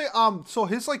just want to say, so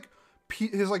his like,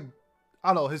 I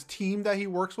don't know, his team that he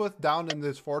works with down in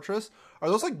this fortress, are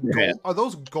those like, Yeah. are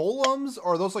those golems,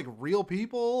 or are those like real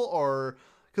people, or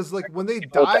because like when they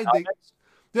People with the died, they, helmets?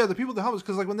 yeah, the people with the helmets,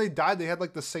 because like when they died, they had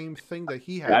like the same thing that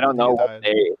he had. I don't know what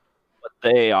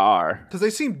they are. Because they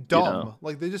seem dumb. know.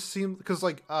 Like they just seem, because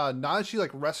like Nanashi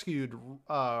like rescued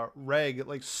Reg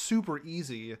like super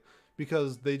easy,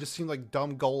 because they just seem like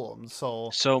dumb golems.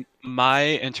 So my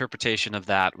interpretation of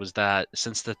that was that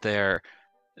since that they're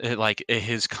like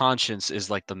his conscience is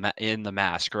like in the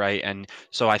mask, right? And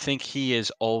so I think he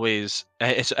is always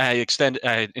I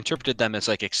interpreted them as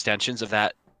like extensions of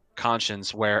that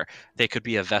conscience where they could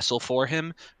be a vessel for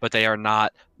him, but they are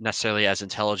not necessarily as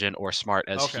intelligent or smart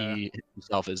as Okay. he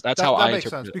himself is. That's That how that I makes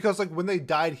interpret sense it. because like when they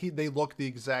died, they looked the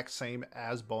exact same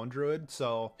as Bone Druid,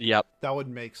 so Yep. that would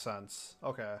make sense.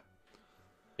 Okay.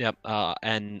 Yep.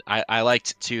 And I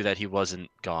liked too that he wasn't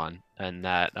gone, and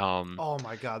that Oh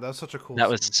my god, that was such a cool that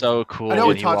was scene. so I cool know we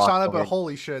when he touched walked on it, over. but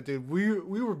holy shit, dude, we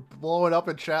were blowing up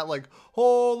in chat like,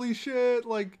 holy shit,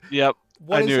 like Yep.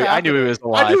 what I is knew happening? he was I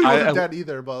alive. knew he wasn't dead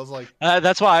either, but I was like,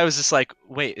 That's why I was just like,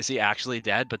 wait, is he actually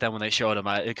dead? But then when they showed him,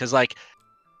 because like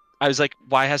I was like,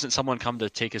 why hasn't someone come to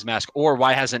take his mask, or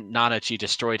why hasn't Nanachi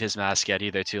destroyed his mask yet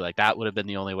either? Too, like that would have been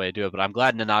the only way to do it. But I'm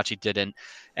glad Nanachi didn't,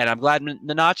 and I'm glad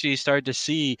Nanachi started to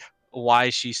see why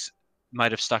she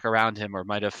might have stuck around him, or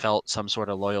might have felt some sort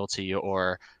of loyalty,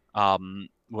 or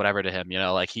whatever to him. You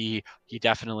know, like he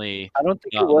definitely. I don't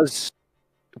think it was.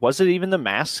 Was it even the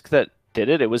mask that did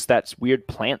it? It was that weird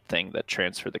plant thing that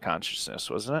transferred the consciousness,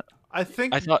 wasn't it? I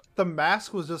think I thought the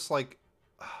mask was just like,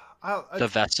 the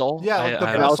vessel. yeah, like the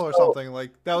I vessel or also- something. Like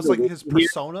that was like his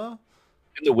persona.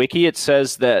 In the wiki, it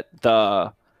says that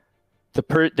the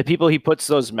people he puts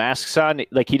those masks on,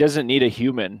 like he doesn't need a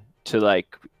human to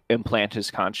like implant his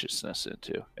consciousness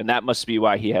into, and that must be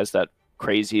why he has that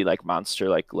crazy like monster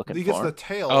like looking He gets form. the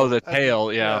tail. Oh, the at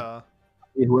tail, yeah.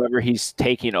 Whoever he's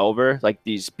taking over, like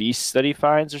these beasts that he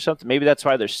finds or something. Maybe that's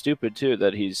why they're stupid too.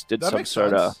 That he's did That some makes sort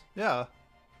sense. of Yeah.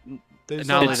 They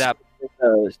Not only just- that,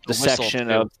 the whistle, section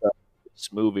too. of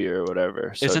this movie or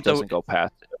whatever, so Isn't it doesn't go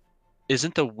past it.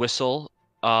 isn't the whistle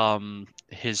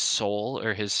his soul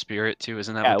or his spirit too?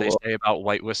 Isn't that Yeah, what they well- say about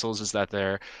white whistles? Is that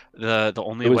they're the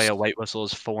only It was- way a white whistle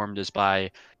is formed is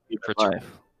by Life.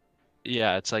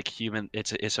 yeah, it's like human.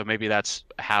 It's so maybe that's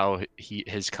how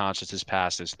his conscience is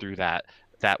passed is through that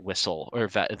whistle, or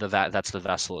that's the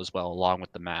vessel as well, along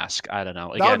with the mask. I don't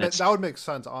know. Again, that would make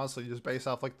sense, honestly, just based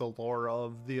off like the lore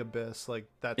of the Abyss. Like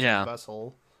that's Yeah. his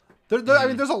vessel. I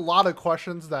mean, there's a lot of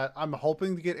questions that I'm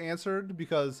hoping to get answered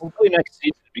because Hopefully next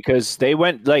season, because they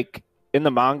went like in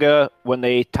the manga when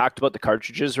they talked about the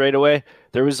cartridges right away.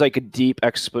 There was like a deep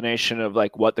explanation of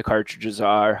like what the cartridges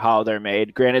are, how they're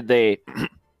made. Granted, they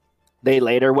they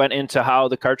later went into how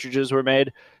the cartridges were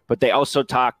made, but they also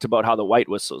talked about how the white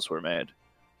whistles were made.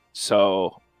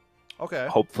 So okay,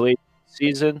 hopefully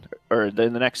season or in the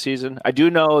next season. I do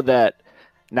know that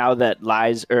now that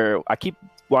Liza, or I keep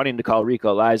wanting to call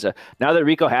Rico Liza. Now that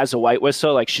Rico has a white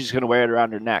whistle, like she's gonna wear it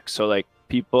around her neck, so like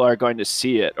people are going to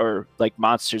see it, or like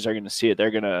monsters are going to see it.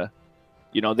 They're gonna,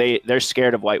 they're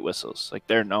scared of white whistles. Like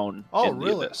they're known. oh in the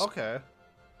really? Abyss. Okay,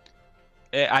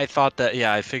 I thought that.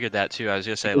 Yeah, I figured that too. I was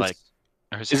gonna say like,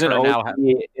 Isn't her now OG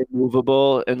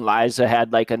immovable and Liza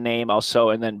had like a name also,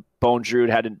 and then Bone Druid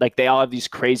had like they all have these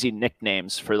crazy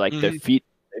nicknames for like their feat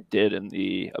they did in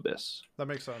the Abyss. that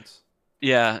makes sense.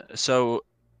 Yeah, so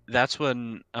that's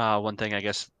when one thing I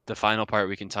guess the final part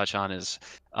we can touch on is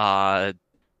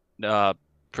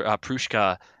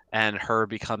Prushka and her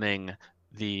becoming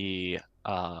the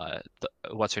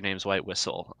what's her name's white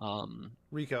whistle.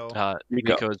 Rico.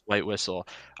 Rico's white whistle.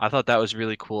 I thought that was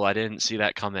really cool. I didn't see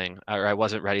that coming, or I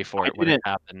wasn't ready for it when it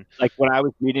happened. Like when I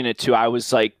was reading it too, I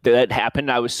was like, that happened.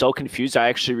 I was so confused. I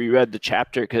actually reread the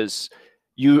chapter because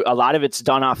a lot of it's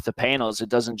done off the panels. It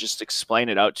doesn't just explain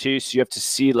it out to you. So you have to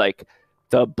see like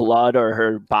the blood or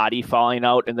her body falling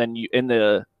out, and then in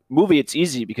the movie it's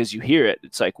easy because you hear it.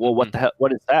 It's like, well, what the hell?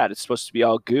 What is that? It's supposed to be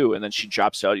all goo, and then she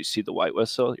drops out. You see the white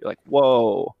whistle. You're like,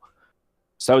 whoa!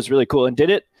 So that was really cool. And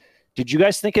did you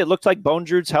guys think it looked like Bone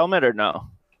Druid's helmet or no?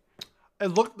 I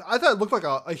thought it looked like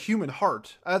a human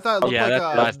heart. I thought it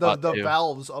looked like the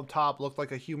valves up top looked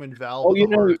like a human valve. Oh,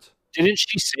 heart. Didn't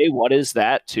she say what is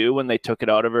that too when they took it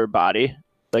out of her body?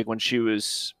 Like when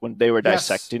they were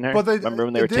dissecting her. Remember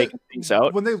when they were taking things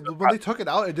out? When they took it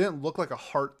out, it didn't look like a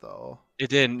heart though. It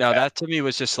didn't. No, that to me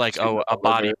was just like a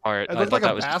body part. It looked like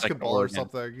a basketball or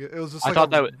something. It was just like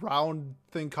a round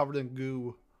thing covered in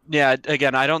goo. Yeah,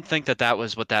 again, I don't think that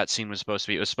was what that scene was supposed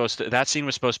to be. That scene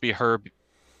was supposed to be her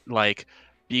like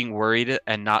being worried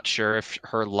and not sure if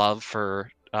her love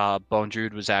for Bone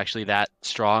Druid was actually that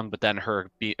strong, but then her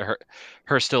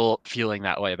still feeling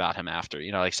that way about him after,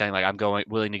 like saying like I'm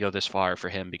willing to go this far for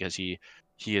him because he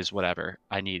is whatever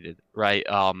I needed, right?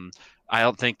 I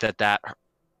don't think that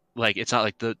like it's not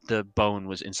like the bone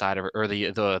was inside of her, or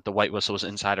the white whistle was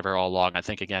inside of her all along. I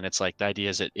think again it's like the idea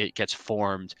is that it gets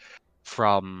formed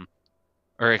from,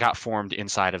 or it got formed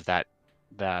inside of that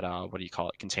what do you call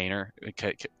it, container,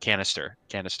 canister.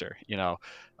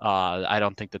 I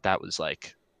don't think that was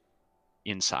like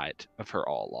inside of her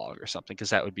all along or something, because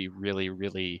that would be really,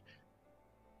 really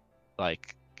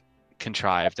like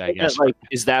contrived, I And guess. like,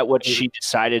 is that what she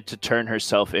decided to turn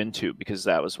herself into? Because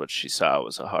that was what she saw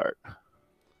was a heart.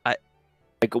 I-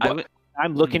 like I what, would-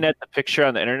 I'm looking at the picture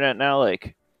on the internet now.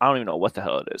 Like I don't even know what the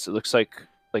hell it is. It looks like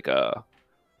a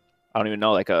I don't even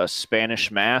know, like a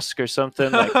Spanish mask or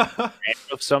something, like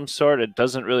of some sort. It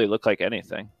doesn't really look like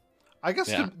anything. I guess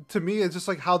Yeah. to me, it's just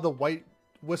like how the white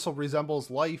whistle resembles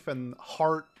life, and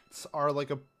hearts are like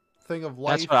a thing of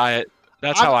life.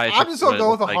 That's how I. I'm just gonna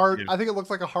go with a like, heart. too. I think it looks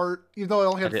like a heart, even though it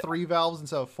only had did. 3 valves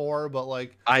instead of 4. But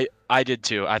like, I did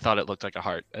too. I thought it looked like a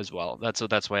heart as well. That's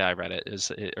the way I read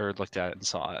it, or looked at it and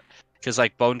saw it. Because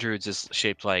like Bone Druids is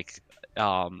shaped like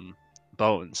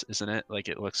bones, isn't it? Like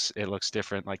it looks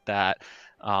different like that.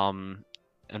 And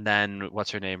then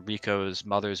what's her name? Rico's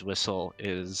mother's whistle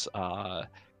is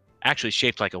actually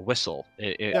shaped like a whistle.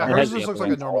 yeah, on hers the just other looks like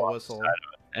a one. normal whistle.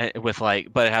 With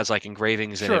like, but it has like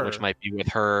engravings in it, which Sure. might be with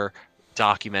her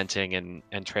documenting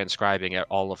and transcribing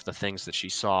all of the things that she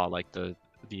saw, like the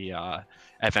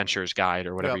adventurer's guide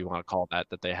or whatever Yep. you want to call that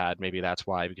they had. Maybe that's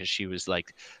why, because she was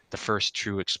like the first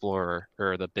true explorer,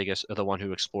 or the biggest, or the one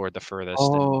who explored the furthest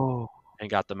and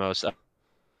got the most.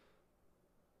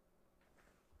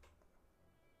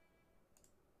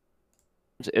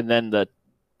 And then the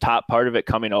top part of it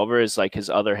coming over is like his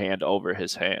other hand over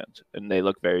his hand, and they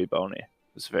look very bony.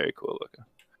 It's very cool looking.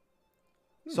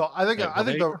 So I think Yeah, I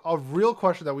think well, a real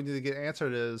question that we need to get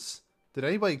answered is: did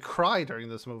anybody cry during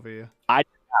this movie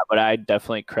But I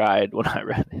definitely cried when I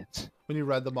read it. when you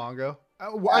read the manga?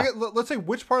 Let's say,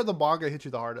 which part of the manga hit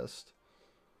you the hardest?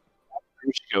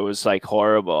 It was like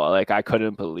horrible. Like I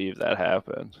couldn't believe that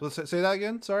happened. Let's say that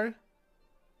again. Sorry.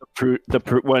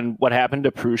 When what happened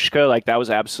to Prushka, like that was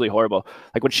absolutely horrible.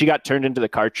 Like when she got turned into the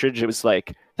cartridge, it was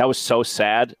like that was so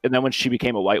sad. And then when she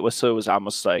became a white whistle, it was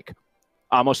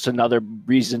almost another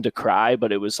reason to cry,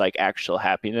 but it was like actual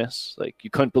happiness. Like you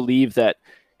couldn't believe that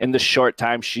in the short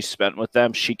time she spent with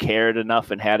them, she cared enough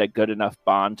and had a good enough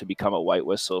bond to become a white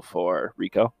whistle for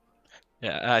Rico.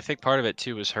 Yeah, I think part of it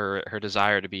too was her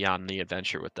desire to be on the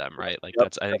adventure with them, right? Like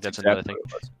Yep, I think that's exactly another thing.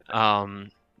 what it was.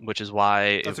 Which is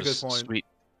why That's a it good was point. sweet.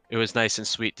 It was nice and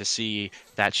sweet to see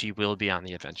that she will be on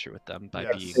the adventure with them by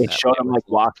Yes. being. They that showed white him like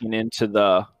walking into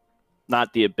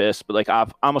not the abyss, but like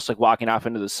almost like walking off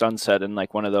into the sunset in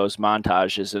like one of those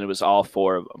montages, and it was all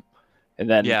 4 of them. And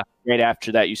then Yeah. right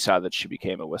after that, you saw that she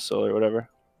became a whistle or whatever.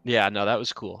 Yeah, no, that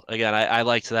was cool. Again, I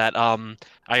liked that. I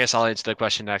guess I'll answer the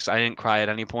question next. I didn't cry at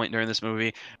any point during this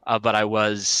movie, but I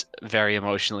was very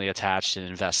emotionally attached and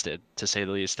invested, to say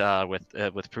the least.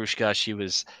 With Prushka,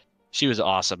 she was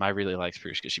awesome. I really liked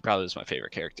Prushka. She probably was my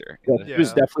favorite character. She was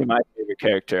definitely my favorite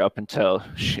character up until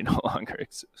she no longer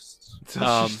exists.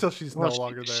 Till she's no well,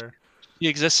 longer there. She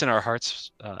exists in our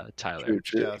hearts, Tyler.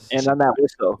 True. Yes. And on that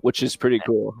whistle, which is pretty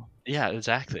cool. Yeah,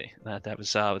 exactly. That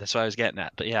was that's what I was getting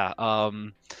at. But yeah,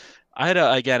 I had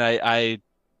again,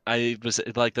 I was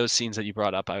like those scenes that you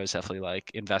brought up. I was definitely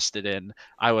like invested in.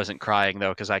 I wasn't crying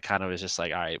though, because I kind of was just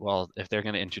like, all right, well, if they're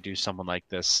going to introduce someone like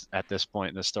this at this point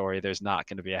in the story, there's not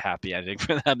going to be a happy ending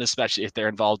for them, especially if they're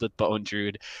involved with Bone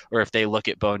Druid, or if they look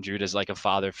at Bone Druid as like a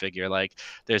father figure. Like,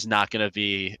 there's not going to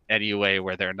be any way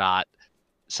where they're not.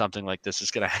 Something like this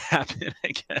is gonna happen, I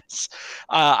guess.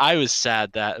 I was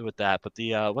sad with that, but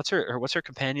the what's her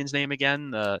companion's name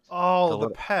again? The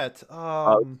little- pet.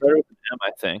 Better with them,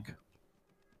 I think.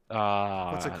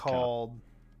 What's it God, called?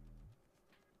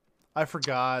 I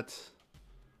forgot.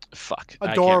 Fuck. I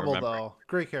can't Adorable remember. though.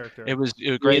 Great character. It was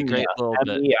great little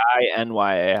bit.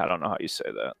 MEINYA. I don't know how you say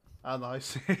that. I don't know how you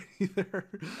say it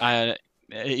either.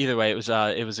 Either way, it was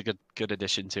a good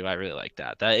addition too. I really like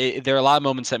that. There are a lot of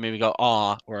moments that made me go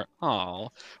aw,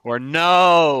 or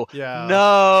no, Yeah.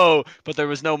 no. But there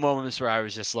was no moments where I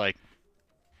was just like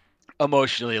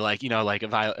emotionally, like, like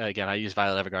again, I use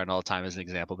Violet Evergarden all the time as an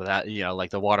example, but that, like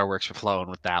the waterworks were flowing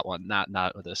with that one,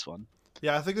 not with this one.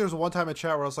 Yeah, I think there was one time in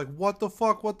chat where I was like, "What the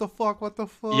fuck? What the fuck? What the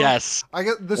fuck?" Yes. I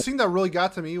get the scene that really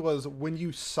got to me was when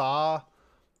you saw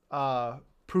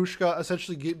Prushka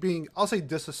essentially being, I'll say,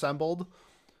 disassembled,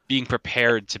 being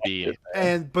prepared to be,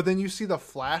 but then you see the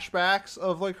flashbacks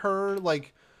of her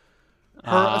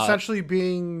essentially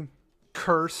being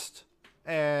cursed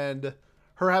and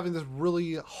her having this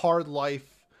really hard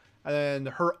life, and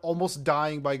her almost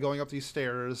dying by going up these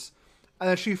stairs, and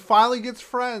then she finally gets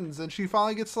friends, and she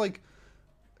finally gets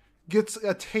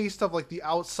a taste of the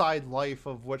outside life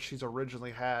of what she's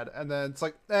originally had, and then it's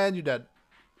like, and you're dead.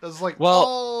 It's like, well,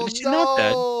 oh, she's no! not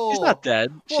dead. She's not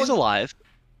dead. She's alive.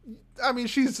 I mean,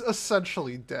 she's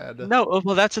essentially dead. No,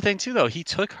 well, that's the thing too, though. He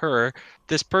took her,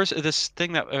 this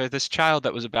child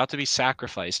that was about to be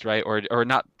sacrificed, right, or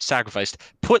not sacrificed,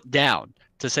 put down,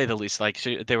 to say the least. Like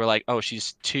they were like, oh,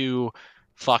 she's too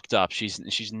fucked up.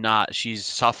 She's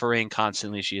suffering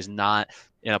constantly. She is not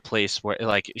in a place where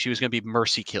like she was going to be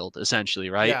mercy killed essentially,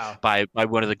 right? Yeah. By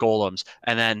one of the golems.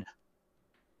 And then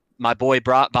my boy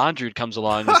Bondrewd comes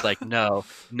along and is like, no,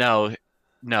 no,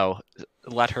 no,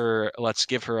 let's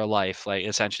give her a life. Like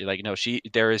essentially, like no,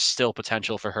 there is still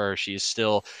potential for her. She is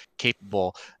still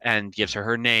capable, and gives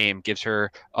her name, gives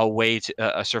her a way to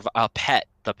a pet.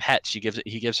 The pet he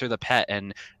gives her the pet,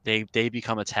 and they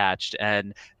become attached,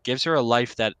 and gives her a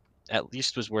life that at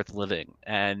least was worth living,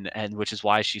 and which is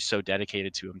why she's so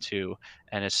dedicated to him too,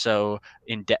 and is so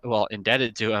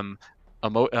indebted to him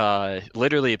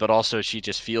literally, but also she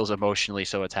just feels emotionally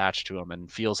so attached to him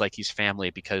and feels like he's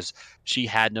family because she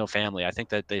had no family. I think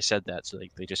that they said that, so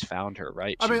they just found her,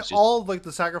 right? I She mean, was just, all like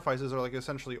the sacrifices are like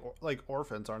essentially like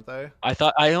orphans, aren't they? I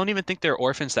don't even think they're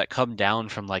orphans that come down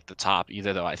from like the top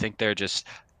either, though. I think they're just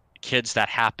kids that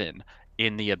happen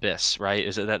in the abyss, right?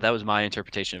 Is it that was my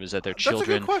interpretation of it, is that they're That's a good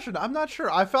children. question. I'm not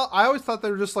sure. I always thought they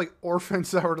were just like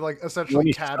orphans that were like When essentially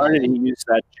he cattle. started, he used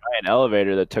that giant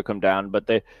elevator that took him down. But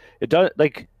it does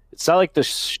like it's not like the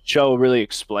show really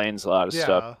explains a lot of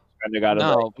stuff. Kind of got to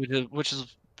No, which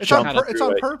is it's on jump it's on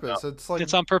through it, purpose. It's like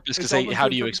it's on purpose because open how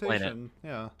to do you explain it? interpretation.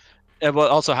 Yeah. And well,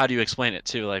 also, how do you explain it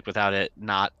too? Like without it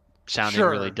not sounding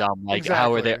really Sure. dumb. Like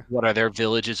how are there? What are there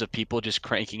villages of people just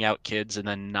cranking out kids and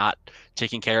then not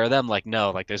taking care of them? Like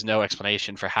no, like there's no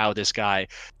explanation for how this guy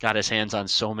got his hands on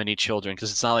so many children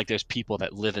because it's not like there's people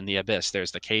that live in the abyss.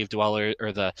 There's the cave dweller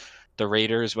or the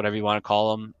raiders, whatever you want to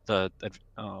call them.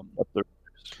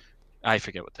 I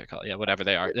forget what they're called. Yeah, whatever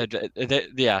they are.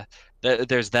 Yeah,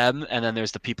 there's them, and then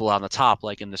there's the people on the top,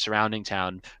 like in the surrounding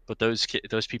town. But those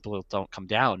people don't come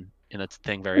down in a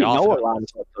thing very often. know a lot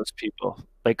about those people.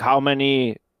 Like how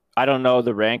many? I don't know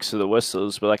the ranks of the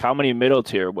whistles, but like how many middle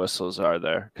tier whistles are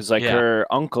there? Because like her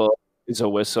uncle is a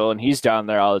whistle, and he's down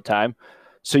there all the time.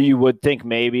 So you would think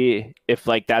maybe if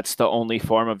like that's the only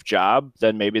form of job,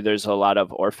 then maybe there's a lot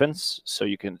of orphans, so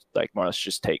you can like more or less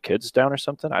just take kids down or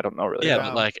something. I don't know really.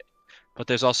 Yeah, but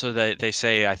there's also they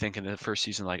say I think in the first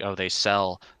season like they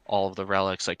sell all of the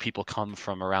relics, like people come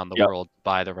from around the world to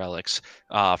buy the relics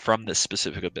from this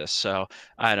specific abyss. So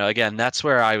I don't know. Again, that's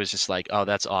where I was just like, oh,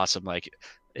 that's awesome. Like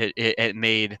it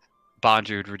made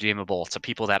Bondrewd redeemable to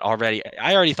people that I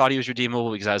already thought he was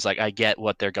redeemable because I was like, I get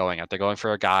what they're going at. They're going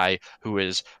for a guy who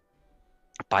is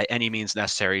by any means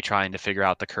necessary trying to figure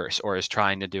out the curse or is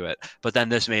trying to do it. But then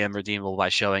this made him redeemable by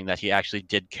showing that he actually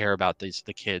did care about the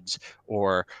kids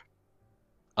or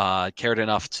cared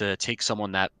enough to take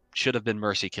someone that should have been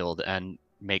mercy killed and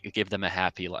give them a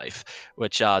happy life,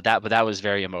 which that was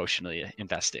very emotionally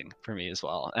investing for me as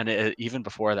well. And even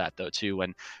before that though too,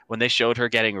 when they showed her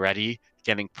getting ready,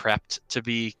 getting prepped to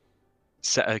be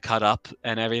cut up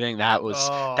and everything, that was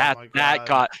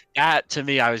that to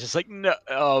me, I was just like, no,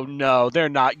 oh no, they're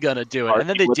not gonna do it. And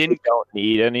then they don't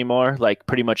need anymore, like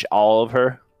pretty much all of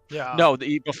her. Yeah. No,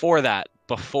 before that,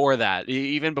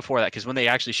 even before that, because when they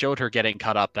actually showed her getting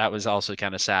cut up, that was also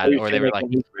kind of sad. Or they were like,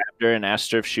 grabbed her and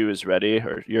asked her if she was ready,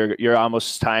 or you're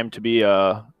almost time to be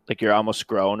like you're almost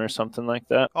grown or something like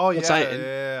that. Oh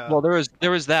yeah. Well, there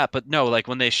was that, but no, like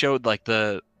when they showed like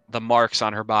the marks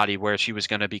on her body where she was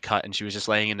going to be cut, and she was just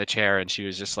laying in the chair, and she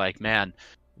was just like, man,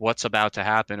 what's about to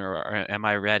happen, or am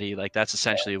I ready? Like that's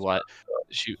essentially what.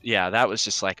 That was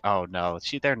just like, oh no,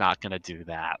 they're not gonna do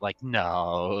that. Like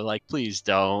no, like please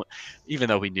don't. Even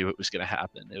though we knew it was gonna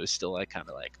happen, it was still like kind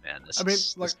of like, man,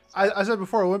 I said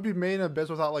before, it wouldn't be made in Abyss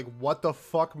without like what the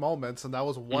fuck moments, and that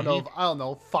was one of I don't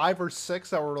know 5 or 6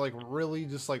 that were like really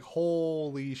just like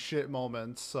holy shit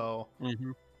moments. So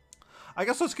I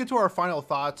guess let's get to our final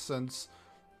thoughts since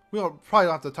we probably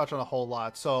don't have to touch on a whole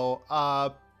lot. So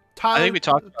Tyler, I think we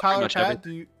talked about Tyler, Pat,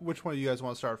 which one of you guys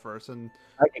want to start first? And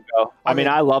I can go. I mean,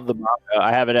 I love the manga.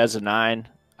 I have it as a 9.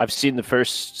 I've seen the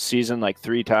first season like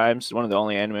 3 times. One of the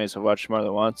only animes I've watched more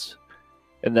than once.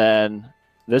 And then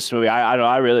this movie,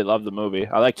 I really love the movie.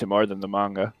 I liked it more than the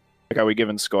manga. Like, are we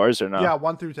giving scores or not? Yeah,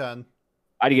 1 through 10.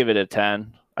 I'd give it a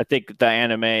 10. I think the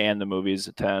anime and the movie is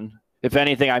a 10. If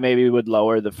anything, I maybe would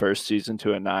lower the first season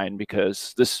to a 9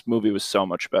 because this movie was so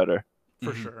much better.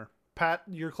 For sure. Pat,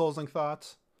 your closing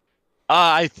thoughts?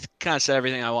 I kind of said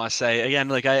everything I want to say. Again,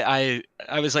 like I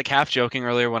was like half joking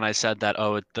earlier when I said that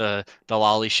the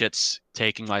lolly shit's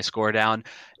taking my score down.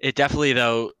 It definitely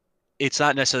though, it's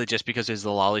not necessarily just because it's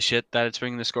the lolly shit that it's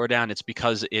bringing the score down. It's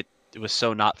because it was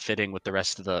so not fitting with the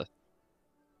rest of the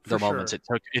moments. It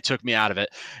took me out of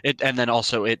it. And then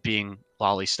also it being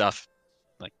lolly stuff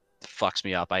like fucks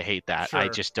me up. I hate that. I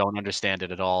just don't understand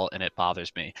it at all, and it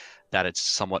bothers me that it's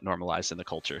somewhat normalized in the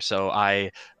culture. So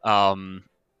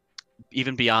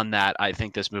even beyond that, I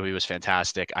think this movie was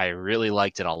fantastic. I really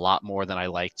liked it a lot more than I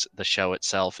liked the show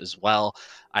itself as well.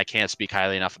 I can't speak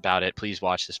highly enough about it. Please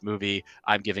watch this movie.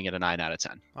 I'm giving it a 9 out of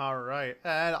 10. All right,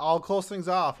 and I'll close things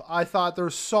off. I thought there were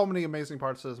so many amazing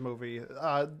parts to this movie.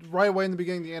 Right away in the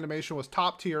beginning, the animation was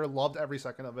top tier. Loved every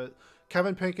second of it.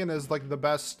 Kevin Pinkin is like the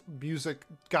best music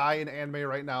guy in anime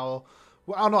right now.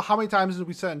 I don't know how many times did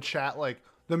we said in chat, like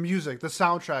the music, the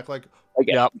soundtrack, like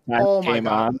Yep. oh my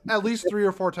god, at least 3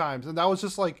 or 4 times, and that was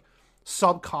just like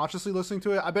subconsciously listening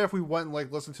to it. I bet if we went and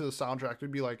like listened to the soundtrack,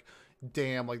 we'd be like,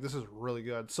 damn, like this is really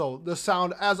good. So the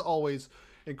sound, as always,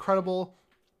 incredible.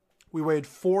 We waited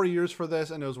 4 years for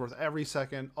this, and it was worth every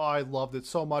second. Oh, I loved it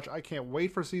so much. I can't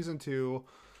wait for season 2.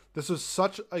 This was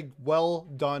such a well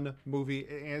done movie.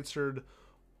 It answered,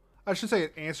 I should say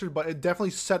it answered, but it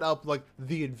definitely set up like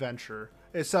the adventure.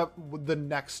 It set up the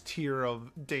next tier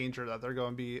of danger that they're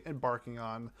going to be embarking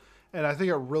on. And I think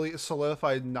it really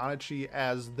solidified Nanachi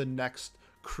as the next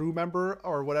crew member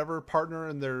or whatever partner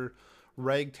in their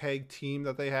ragtag team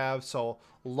that they have. So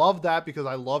love that, because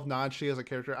I love Nanachi as a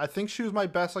character. I think she was my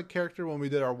best like character when we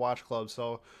did our watch club.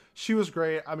 So she was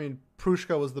great. I mean,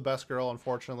 Prushka was the best girl.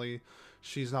 Unfortunately,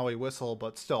 she's now a whistle,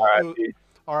 but still,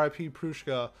 R.I.P.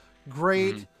 Prushka.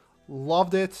 Great.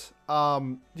 Loved it.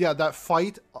 Yeah, that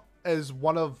fight is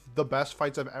one of the best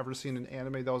fights I've ever seen in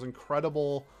anime. That was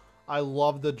incredible. I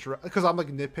love the because I'm like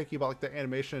nitpicky about like the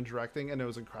animation and directing, and it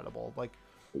was incredible. Like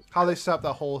how they set up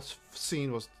that whole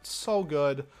scene was so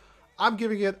good. I'm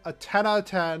giving it a 10 out of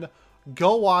 10.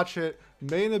 Go watch it.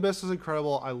 Made in Abyss is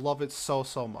incredible. I love it so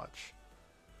much.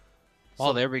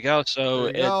 Well, there we go.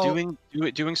 So go.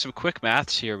 doing some quick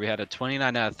maths here, we had a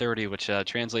 29 out of 30, which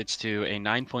translates to a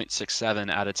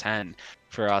 9.67 out of 10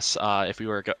 for us. If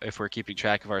we're keeping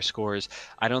track of our scores,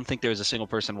 I don't think there was a single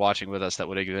person watching with us that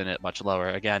would have given it much lower.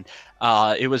 Again,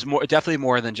 it was definitely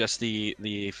more than just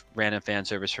the random fan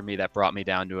service for me that brought me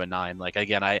down to a 9. Like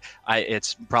again, I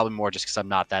it's probably more just because I'm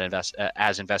not that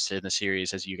as invested in the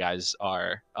series as you guys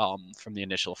are from the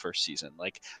initial first season.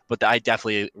 Like, but I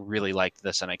definitely really liked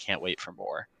this, and I can't wait for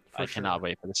more. I cannot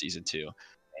wait for the season 2.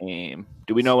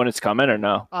 Do we know when it's coming or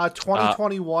no?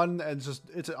 2021, and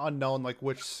it's unknown like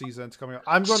which season it's coming out.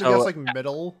 I'm going to guess like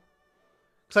middle.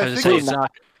 Because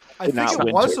I think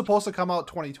it was supposed to come out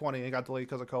 2020 and got delayed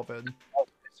because of COVID.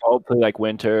 Hopefully like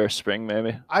winter or spring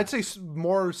maybe. I'd say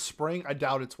more spring. I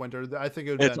doubt it's winter. I think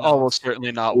it's almost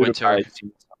certainly not winter.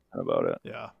 About it,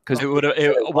 yeah, because it would have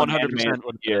 100% would have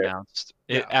been announced.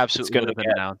 It absolutely would have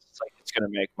been announced. It's like it's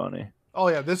going to make money. Oh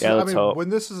yeah, this is. I mean, when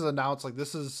this is announced, like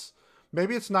this is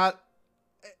maybe it's not.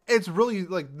 It's really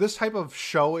like this type of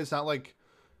show is not like,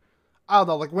 I don't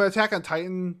know, like when Attack on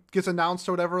Titan gets announced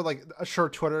or whatever. Like sure,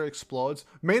 Twitter explodes.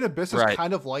 Made in Abyss is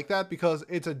kind of like that because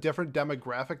it's a different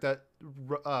demographic that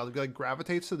like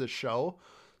gravitates to the show.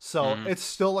 So it's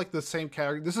still like the same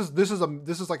character. This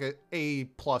is like a A+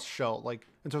 show, like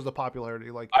in terms of popularity.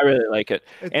 Like I really like it.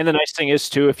 And the nice thing is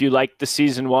too, if you like the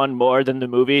season 1 more than the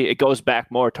movie, it goes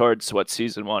back more towards what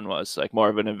season 1 was, like more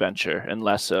of an adventure and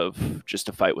less of just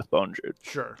a fight with Bondrewd.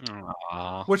 Sure.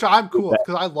 Which I'm cool with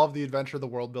because I love the adventure, the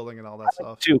world building, and all that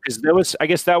stuff too. Because I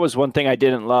guess that was one thing I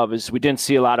didn't love is we didn't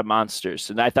see a lot of monsters,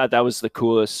 and I thought that was the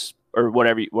coolest, or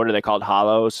whatever. What are they called?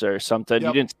 Hollows or something? Yep.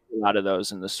 You didn't see a lot of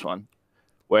those in this one.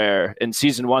 Where in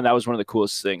season 1, that was one of the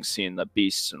coolest things, seeing the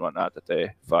beasts and whatnot that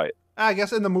they fight. I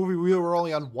guess in the movie we were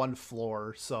only on 1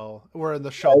 floor, so where in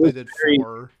the show they did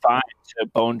 4. Fine to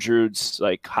Bondrewd's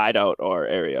like hideout or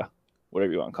area,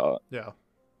 whatever you want to call it. Yeah.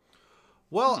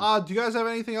 Well, do you guys have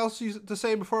anything else to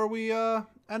say before we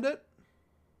end it?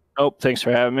 Nope. Thanks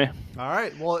for having me. All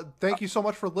right. Well, thank you so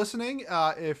much for listening.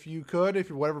 If you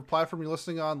whatever platform you're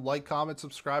listening on, like, comment,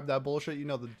 subscribe, that bullshit. You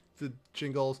know the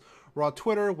jingles. We're on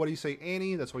Twitter. What do you say,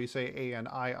 Annie? That's what you say,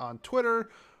 ANI on Twitter.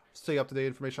 Stay up to date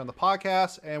information on the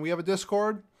podcast. And we have a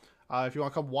Discord. If you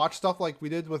want to come watch stuff like we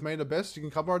did with Made in Abyss, you can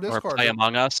come to our Discord. Or play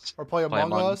Among Us. Or play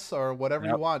Among Us or whatever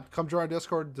you want. Come join our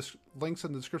Discord. Links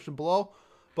in the description below.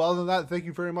 But other than that, thank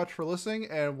you very much for listening.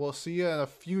 And we'll see you in a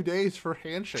few days for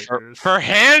Handshakers. For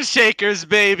Handshakers,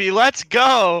 baby. Let's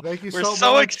go. Thank you We're so much. We're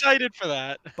so excited for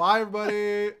that. Bye,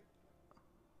 everybody.